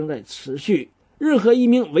查仍在持续，任何一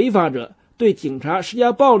名违法者对警察施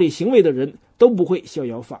加暴力行为的人都不会逍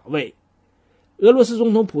遥法外。俄罗斯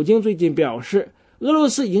总统普京最近表示，俄罗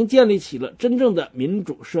斯已经建立起了真正的民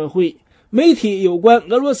主社会。媒体有关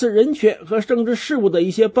俄罗斯人权和政治事务的一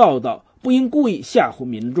些报道不应故意吓唬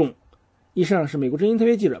民众。以上是美国之音特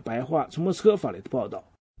约记者白桦从莫斯科发来的报道。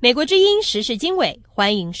美国之音时事经纬，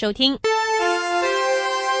欢迎收听。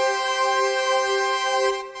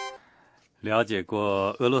了解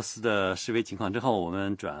过俄罗斯的示威情况之后，我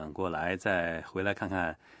们转过来再回来看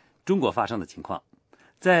看中国发生的情况。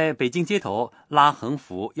在北京街头拉横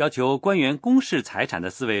幅要求官员公示财产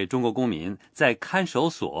的4位中国公民，在看守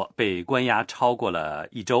所被关押超过了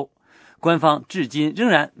1周，官方至今仍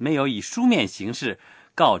然没有以书面形式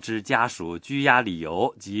告知家属拘押理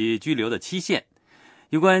由及拘留的期限。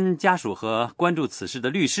有关家属和关注此事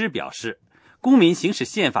的律师表示，公民行使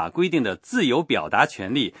宪法规定的自由表达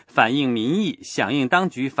权利，反映民意，响应当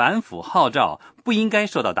局反腐号召，不应该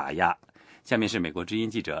受到打压。下面是美国之音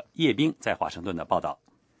记者叶冰在华盛顿的报道。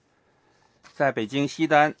在北京西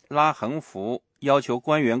单拉横幅要求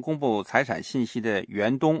官员公布财产信息的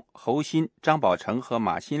袁东、侯鑫、张宝成和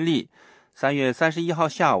马新立，3月31号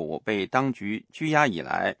下午被当局拘押以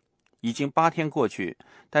来，已经8天过去，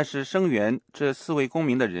但是声援这4位公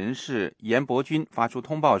民的人士严伯钧发出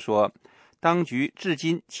通报说，当局至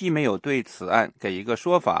今既没有对此案给一个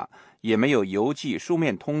说法，也没有邮寄书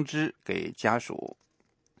面通知给家属。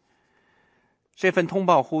这份通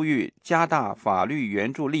报呼吁加大法律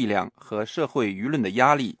援助力量和社会舆论的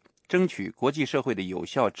压力，争取国际社会的有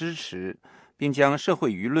效支持，并将社会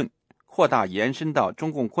舆论扩大延伸到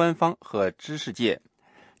中共官方和知识界，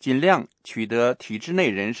尽量取得体制内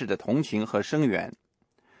人士的同情和声援。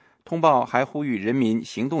通报还呼吁人民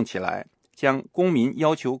行动起来，将公民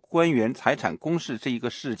要求官员财产公示这一个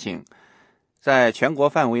事情在全国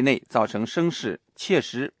范围内造成声势，切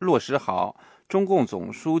实落实好中共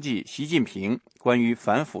总书记习近平关于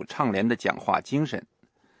反腐倡廉的讲话精神。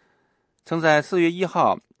曾在4月1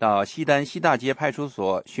号到西单西大街派出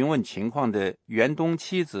所询问情况的袁东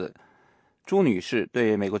妻子朱女士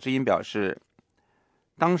对美国之音表示，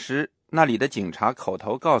当时那里的警察口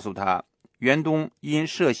头告诉他，袁东因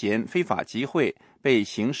涉嫌非法集会被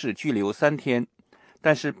刑事拘留3天，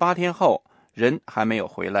但是8天后人还没有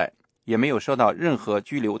回来，也没有收到任何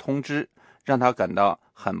拘留通知，让他感到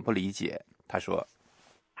很不理解。他说，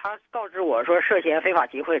他告知我说涉嫌非法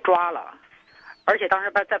集会抓了，而且当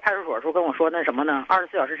时在派出所的时候跟我说那什么呢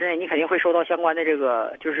，24小时之内你肯定会收到相关的这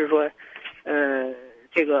个就是说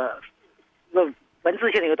这个文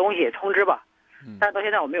字性的一个东西通知吧，但是到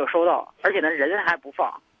现在我没有收到，而且呢人还不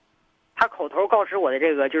放。他口头告知我的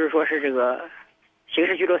这个就是说是这个刑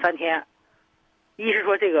事拘留3天，一是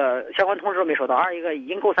说这个相关通知都没收到，二一个已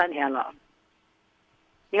经够3天了，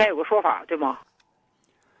应该有个说法对吗？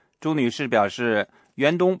朱女士表示，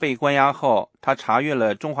袁东被关押后，她查阅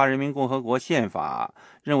了中华人民共和国宪法，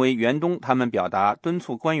认为袁东他们表达敦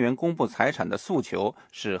促官员公布财产的诉求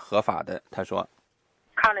是合法的。她说，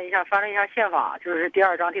看了一下翻了一下宪法，就是第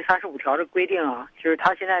2章第35条的规定啊，就是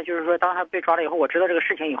他现在就是说当他被抓了以后，我知道这个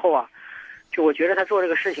事情以后啊，就我觉得他做这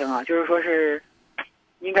个事情啊，就是说是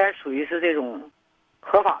应该属于是这种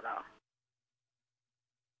合法的。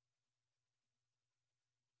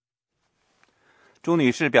朱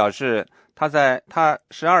女士表示，她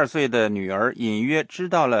12岁的女儿隐约知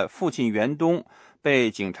道了父亲袁东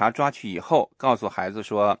被警察抓去以后，告诉孩子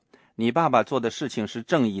说，你爸爸做的事情是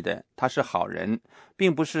正义的，他是好人，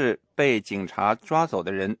并不是被警察抓走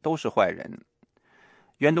的人都是坏人。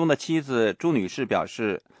袁东的妻子朱女士表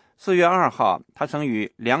示，4月2号，她曾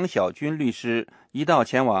与梁小军律师一道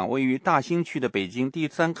前往位于大兴区的北京第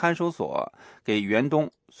3看守所，给袁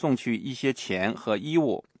东送去一些钱和衣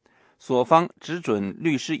物。所方只准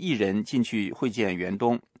律师1人进去会见袁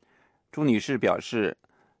东。朱女士表示，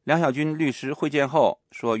梁小军律师会见后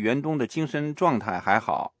说，袁东的精神状态还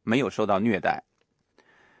好，没有受到虐待。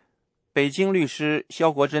北京律师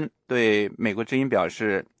肖国珍对美国之音表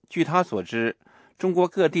示，据他所知，中国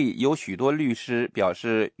各地有许多律师表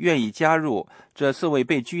示愿意加入这4位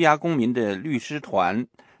被拘押公民的律师团，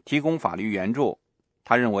提供法律援助。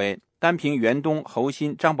他认为，单凭袁东、侯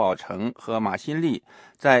鑫、张宝成和马新立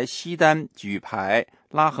在西单举牌、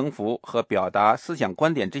拉横幅和表达思想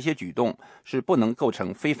观点这些举动是不能构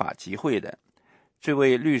成非法集会的。这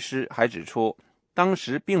位律师还指出，当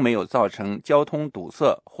时并没有造成交通堵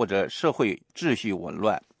塞或者社会秩序紊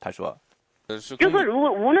乱。他说，就说如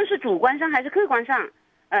果无论是主观上还是客观上，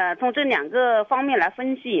从这2个方面来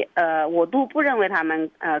分析，我都不认为他们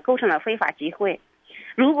构成了非法集会。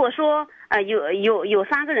如果说有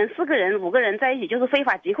3个人、4个人、5个人在一起就是非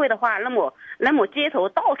法集会的话，那么街头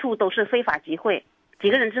到处都是非法集会，几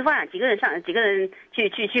个人吃饭，几个人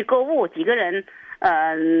去购物，几个人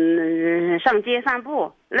上街散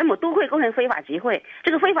步，那么都会构成非法集会。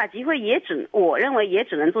这个非法集会我认为也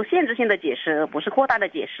只能做限制性的解释，而不是扩大的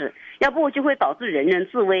解释，要不就会导致人人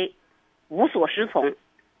自危，无所适从。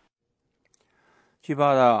据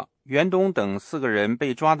报道，袁东等4个人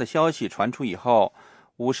被抓的消息传出以后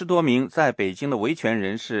，50多名在北京的维权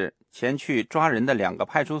人士前去抓人的2个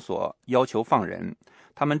派出所，要求放人。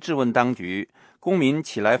他们质问当局，公民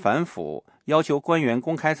起来反腐，要求官员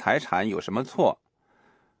公开财产有什么错？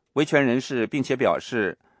维权人士并且表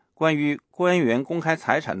示，关于官员公开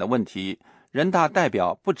财产的问题，人大代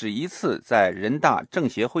表不止1次在人大政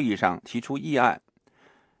协会议上提出议案。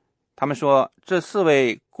他们说，这4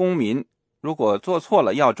位公民如果做错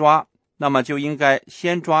了要抓，那么就应该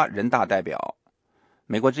先抓人大代表。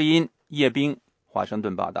美国之音叶冰，华盛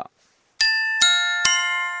顿报道。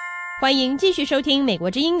欢迎继续收听美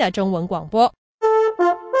国之音的中文广播。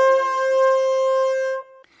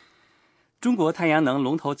中国太阳能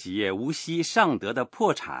龙头企业无锡尚德的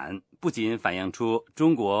破产，不仅反映出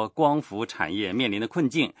中国光伏产业面临的困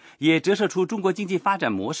境，也折射出中国经济发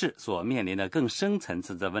展模式所面临的更深层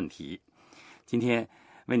次的问题。今天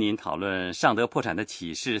为您讨论尚德破产的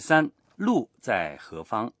启示3：路在何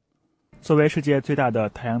方？作为世界最大的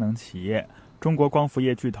太阳能企业，中国光伏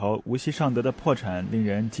业巨头无锡尚德的破产令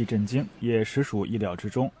人既震惊也实属意料之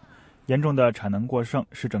中。严重的产能过剩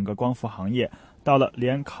使整个光伏行业到了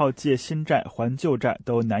连靠借新债还旧债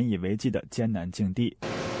都难以为继的艰难境地。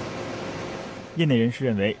业内人士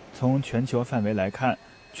认为，从全球范围来看，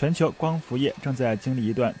全球光伏业正在经历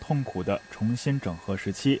一段痛苦的重新整合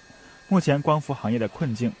时期。目前光伏行业的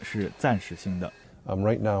困境是暂时性的。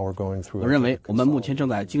我认为我们目前正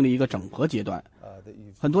在经历一个整合阶段，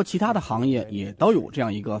很多其他的行业也都有这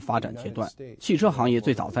样一个发展阶段。汽车行业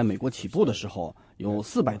最早在美国起步的时候，有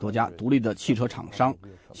400多家独立的汽车厂商，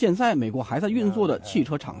现在美国还在运作的汽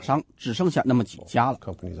车厂商只剩下那么几家了。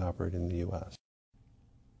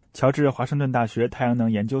乔治华盛顿大学太阳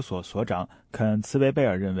能研究所所长肯茨维贝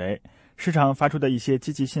尔认为，市场发出的一些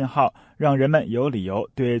积极信号让人们有理由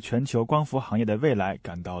对全球光伏行业的未来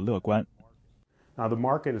感到乐观。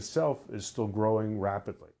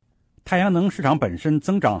太阳能市场本身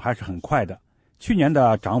增长还是很快的，去年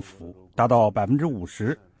的涨幅达到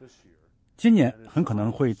 50%， 今年很可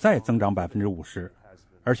能会再增长 50%，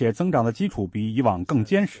 而且增长的基础比以往更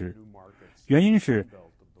坚实。原因是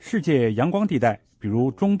世界阳光地带，比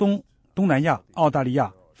如中东、东南亚、澳大利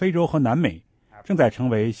亚、非洲和南美，正在成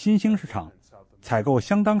为新兴市场，采购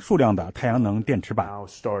相当数量的太阳能电池板。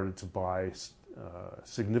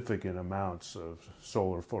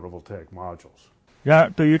然而，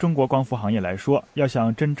对于中国光伏行业来说，要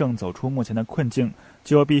想真正走出目前的困境，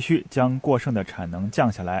就必须将过剩的产能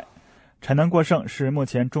降下来。产能过剩是目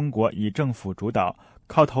前中国以政府主导、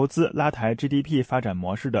靠投资拉抬 GDP 发展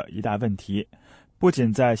模式的一大问题，不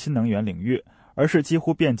仅在新能源领域，而是几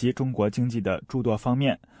乎遍及中国经济的诸多方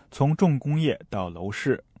面，从重工业到楼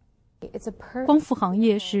市。光伏行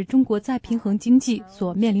业是中国再平衡经济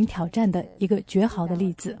所面临挑战的一个绝好的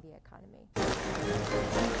例子。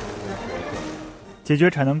解决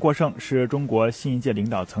产能过剩是中国新一届领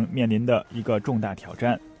导层面临的一个重大挑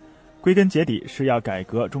战，归根结底是要改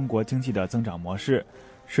革中国经济的增长模式，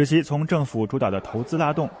使其从政府主导的投资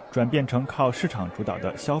拉动转变成靠市场主导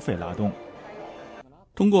的消费拉动。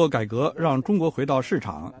通过改革让中国回到市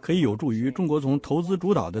场，可以有助于中国从投资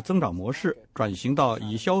主导的增长模式转型到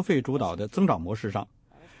以消费主导的增长模式上。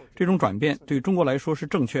这种转变对中国来说是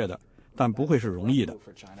正确的，但不会是容易的。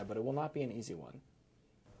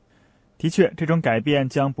的确，这种改变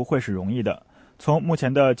将不会是容易的。从目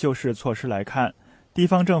前的救市措施来看，地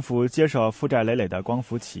方政府接手负债累累的光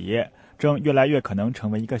伏企业正越来越可能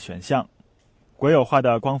成为一个选项。国有化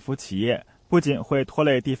的光伏企业不仅会拖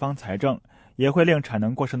累地方财政，也会令产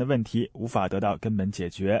能过剩的问题无法得到根本解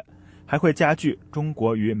决，还会加剧中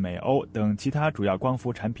国与美欧等其他主要光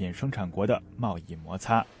伏产品生产国的贸易摩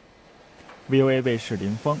擦。VOA 卫视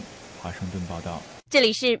林峰，华盛顿报道。这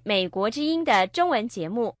里是美国之音的中文节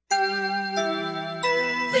目。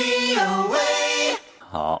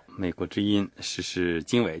好，美国之音时事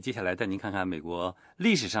经纬，接下来带您看看美国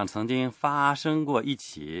历史上曾经发生过一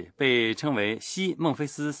起被称为西孟菲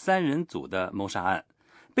斯3人组的谋杀案。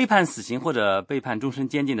被判死刑或者被判终身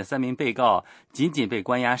监禁的3名被告仅仅被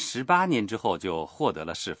关押18年之后就获得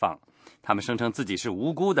了释放。他们声称自己是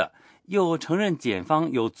无辜的，又承认检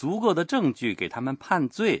方有足够的证据给他们判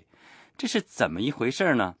罪，这是怎么一回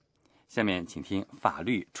事呢？下面请听法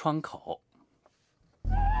律窗口。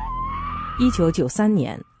1993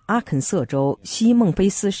年，阿肯色州西孟菲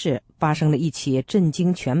斯市发生了一起震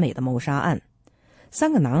惊全美的谋杀案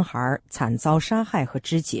，3个男孩惨遭杀害和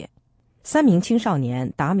肢解。3名青少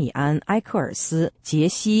年达米安·埃克尔斯、杰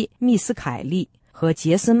西·密斯凯利和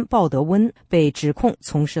杰森·鲍德温被指控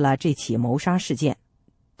从事了这起谋杀事件。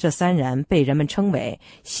这3人被人们称为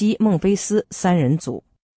西孟菲斯3人组。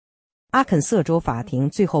阿肯色州法庭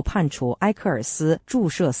最后判处埃克尔斯注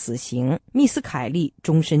射死刑，密斯凯利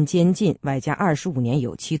终身监禁外加25年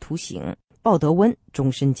有期徒刑，鲍德温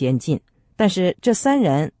终身监禁。但是这3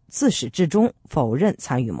人自始至终否认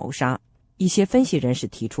参与谋杀。一些分析人士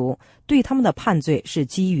提出，对他们的判罪是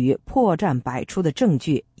基于破绽百出的证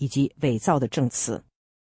据以及伪造的证词。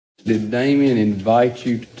Did Damien invite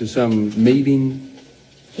you to some meeting?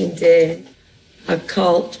 He did. A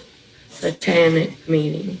cult satanic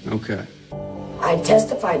meeting. Okay. I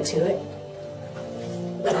testified to it,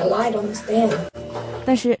 but I lied on the stand.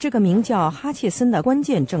 但是这个名叫哈切森的关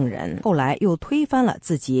键证人后来又推翻了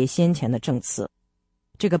自己先前的证词。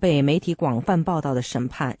这个被媒体广泛报道的审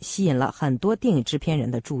判吸引了很多电影制片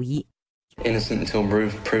人的注意。Innocent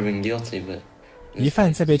until proven guilty, but... 疑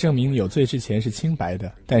犯在被证明有罪之前是清白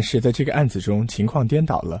的，但是在这个案子中情况颠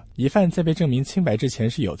倒了，疑犯在被证明清白之前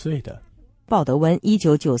是有罪的。鲍德温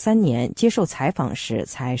1993年接受采访时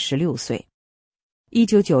才16岁。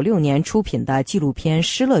1996年出品的纪录片《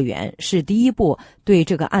失乐园》是第一部对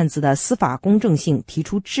这个案子的司法公正性提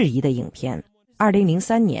出质疑的影片。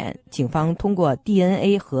2003年，警方通过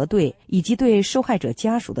DNA 核对以及对受害者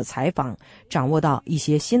家属的采访，掌握到一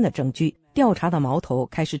些新的证据。调查的矛头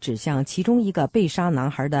开始指向其中一个被杀男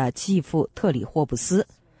孩的继父特里霍布斯，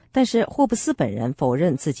但是霍布斯本人否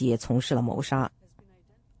认自己也从事了谋杀。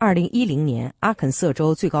2010年，阿肯色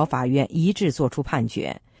州最高法院一致作出判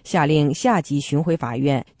决，下令下级巡回法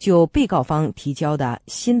院就被告方提交的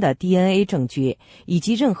新的 DNA 证据以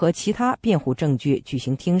及任何其他辩护证据举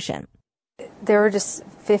行听审。有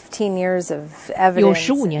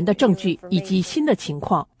15年的证据以及新的情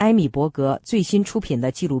况。埃米伯格最新出品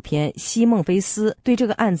的纪录片《西孟菲斯》对这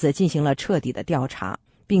个案子进行了彻底的调查，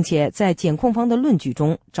并且在检控方的论据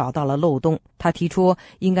中找到了漏洞。他提出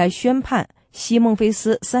应该宣判西孟菲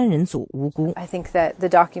斯3人组无辜。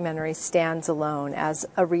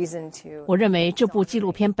我认为这部纪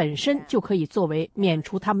录片本身就可以作为免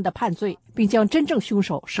除他们的判罪，并将真正凶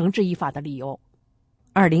手绳之以法的理由。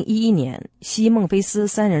2011年，西孟菲斯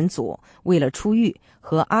3人组为了出狱，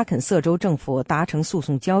和阿肯色州政府达成诉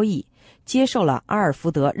讼交易，接受了阿尔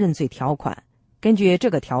福德认罪条款。根据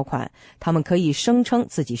这个条款，他们可以声称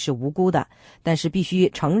自己是无辜的，但是必须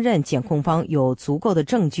承认检控方有足够的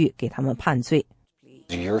证据给他们判罪。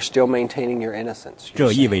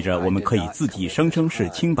这意味着我们可以自己声称是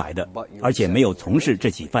清白的，而且没有从事这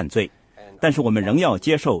起犯罪，但是我们仍要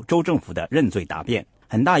接受州政府的认罪答辩。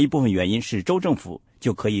很大一部分原因是州政府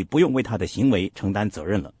就可以不用为他的行为承担责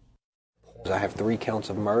任了。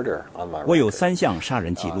我有3项杀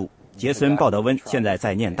人记录。杰森·鲍德温现在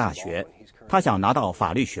在念大学，他想拿到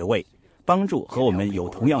法律学位，帮助和我们有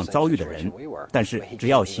同样遭遇的人，但是只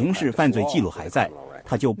要刑事犯罪记录还在，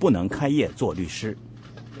他就不能开业做律师。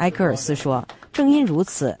埃克尔斯说，正因如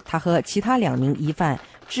此，他和其他2名疑犯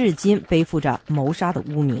至今背负着谋杀的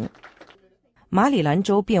污名。马里兰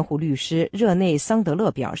州辩护律师热内·桑德勒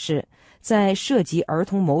表示，在涉及儿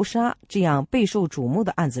童谋杀这样备受瞩目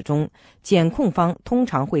的案子中，检控方通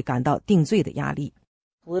常会感到定罪的压力。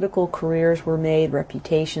为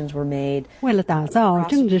了打造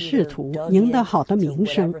政治仕途，赢得好的名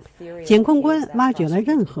声，检控官挖掘了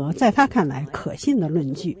任何在他看来可信的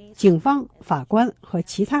论据。警方、法官和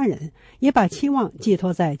其他人也把期望寄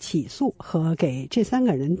托在起诉和给这3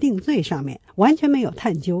个人定罪上面，完全没有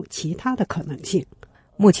探究其他的可能性。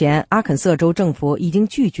目前，阿肯色州政府已经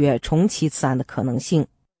拒绝重启此案的可能性。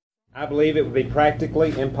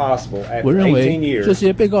我认为这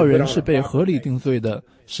些被告人是被合理定罪的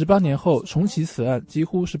，18年后重启此案几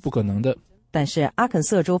乎是不可能的。但是阿肯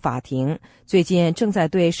色州法庭最近正在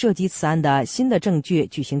对涉及此案的新的证据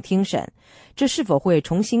举行听审，这是否会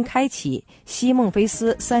重新开启西孟菲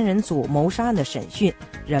斯3人组谋杀案的审讯，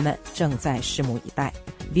人们正在拭目以待。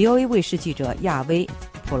VOA 卫视记者亚威、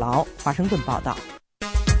普劳华盛顿报道。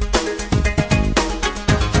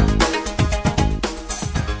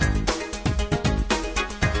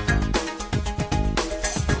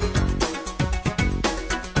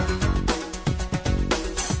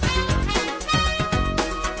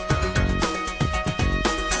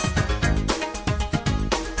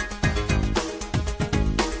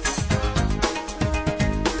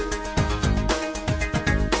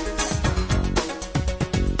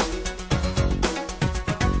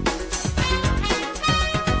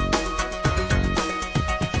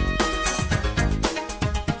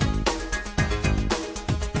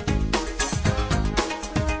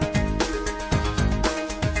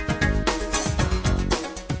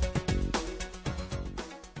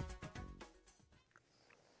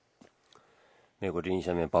美国之音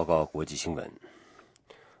下面报告国际新闻。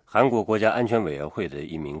韩国国家安全委员会的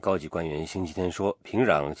一名高级官员星期天说，平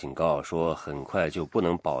壤警告说很快就不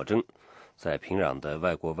能保证在平壤的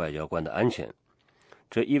外国外交官的安全，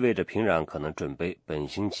这意味着平壤可能准备本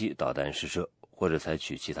星期导弹试射或者采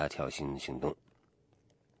取其他挑衅行动。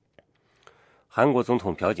韩国总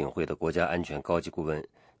统朴槿惠的国家安全高级顾问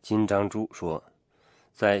金章洙说，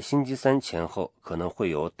在星期三前后可能会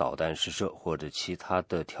有导弹试射或者其他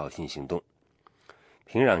的挑衅行动。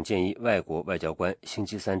平壤建议外国外交官星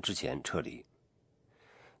期三之前撤离。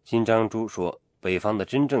金章洙说，北方的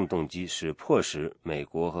真正动机是迫使美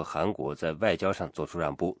国和韩国在外交上做出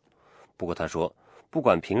让步。不过他说，不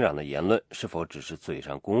管平壤的言论是否只是嘴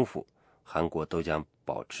上功夫，韩国都将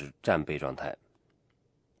保持战备状态。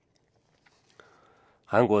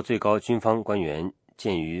韩国最高军方官员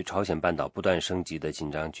鉴于朝鲜半岛不断升级的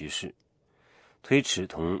紧张局势，推迟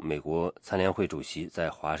同美国参联会主席在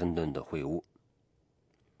华盛顿的会晤。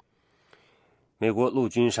美国陆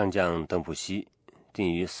军上将邓普西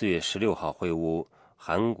定于4月16号会晤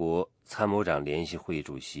韩国参谋长联席会议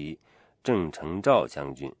主席郑成照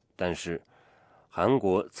将军，但是韩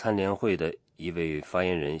国参联会的一位发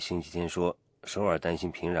言人星期天说，首尔担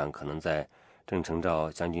心平壤可能在郑成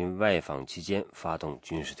照将军外访期间发动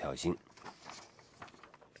军事挑衅。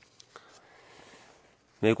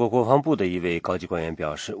美国国防部的一位高级官员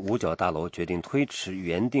表示，五角大楼决定推迟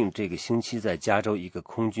原定这个星期在加州一个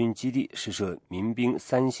空军基地试射民兵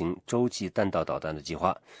3型洲际弹道导弹的计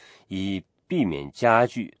划，以避免加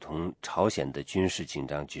剧同朝鲜的军事紧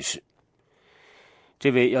张局势。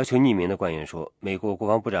这位要求匿名的官员说，美国国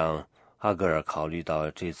防部长哈格尔考虑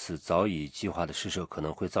到这次早已计划的试射可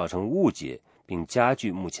能会造成误解并加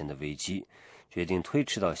剧目前的危机，决定推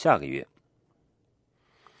迟到下个月。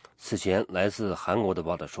此前，来自韩国的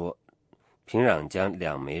报道说，平壤将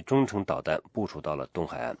2枚中程导弹部署到了东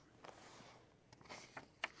海岸。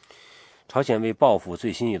朝鲜为报复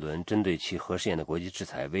最新一轮针对其核试验的国际制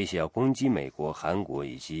裁，威胁要攻击美国、韩国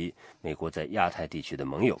以及美国在亚太地区的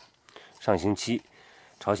盟友。上星期，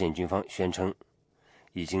朝鲜军方宣称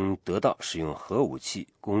已经得到使用核武器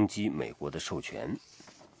攻击美国的授权。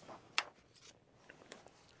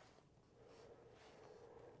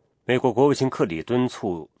美国国务卿克里敦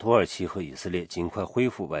促土耳其和以色列尽快恢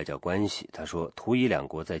复外交关系。他说，土以两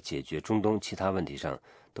国在解决中东其他问题上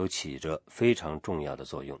都起着非常重要的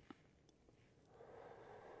作用。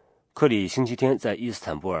克里星期天在伊斯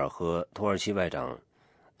坦布尔和土耳其外长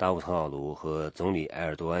达乌特奥卢和总理埃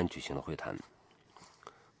尔多安举行了会谈。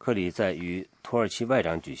克里在与土耳其外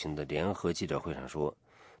长举行的联合记者会上说，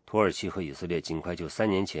土耳其和以色列尽快就3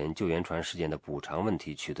年前救援船事件的补偿问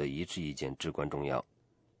题取得一致意见至关重要。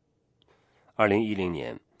2010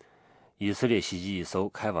年，以色列袭击一艘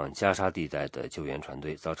开往加沙地带的救援船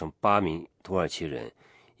队，造成8名土耳其人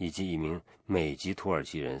以及1名美籍土耳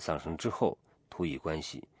其人丧生之后，土以关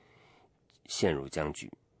系陷入僵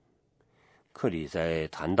局。克里在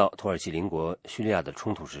谈到土耳其邻国叙利亚的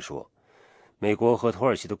冲突时说，美国和土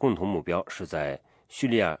耳其的共同目标是在叙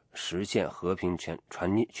利亚实现和平权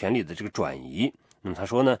利的这个转移。那么他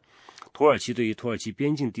说呢，土耳其对于土耳其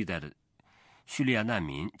边境地带的叙利亚难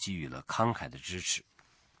民给予了慷慨的支持。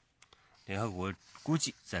联合国估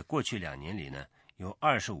计，在过去2年里呢，有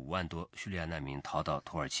25万多叙利亚难民逃到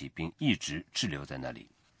土耳其，并一直滞留在那里。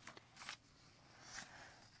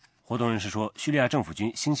活动人士说，叙利亚政府军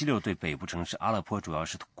星期六对北部城市阿勒颇主要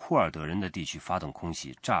是库尔德人的地区发动空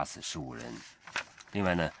袭，炸死15人。另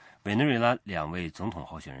外呢，委内瑞拉2位总统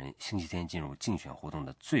候选人星期天进入竞选活动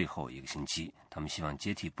的最后1个星期，他们希望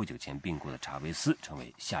接替不久前病故的查韦斯成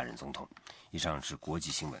为下任总统。以上是国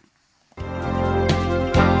际新闻。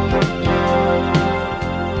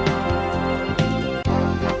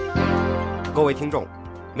各位听众，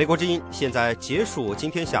美国之音现在结束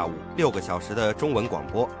今天下午6个小时的中文广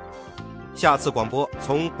播，下次广播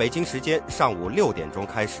从北京时间上午6点钟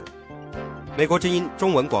开始。美国之音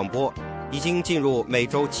中文广播已经进入每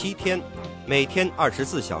周7天，每天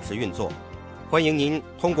24小时运作。欢迎您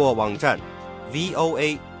通过网站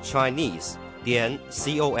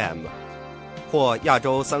voachinese.com 或亚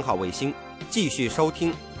洲3号卫星继续收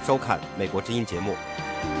看美国之音节目。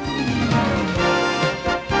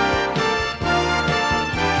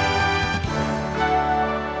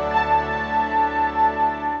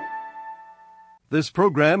This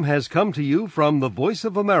program has come to you from the Voice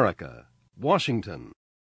of America, Washington.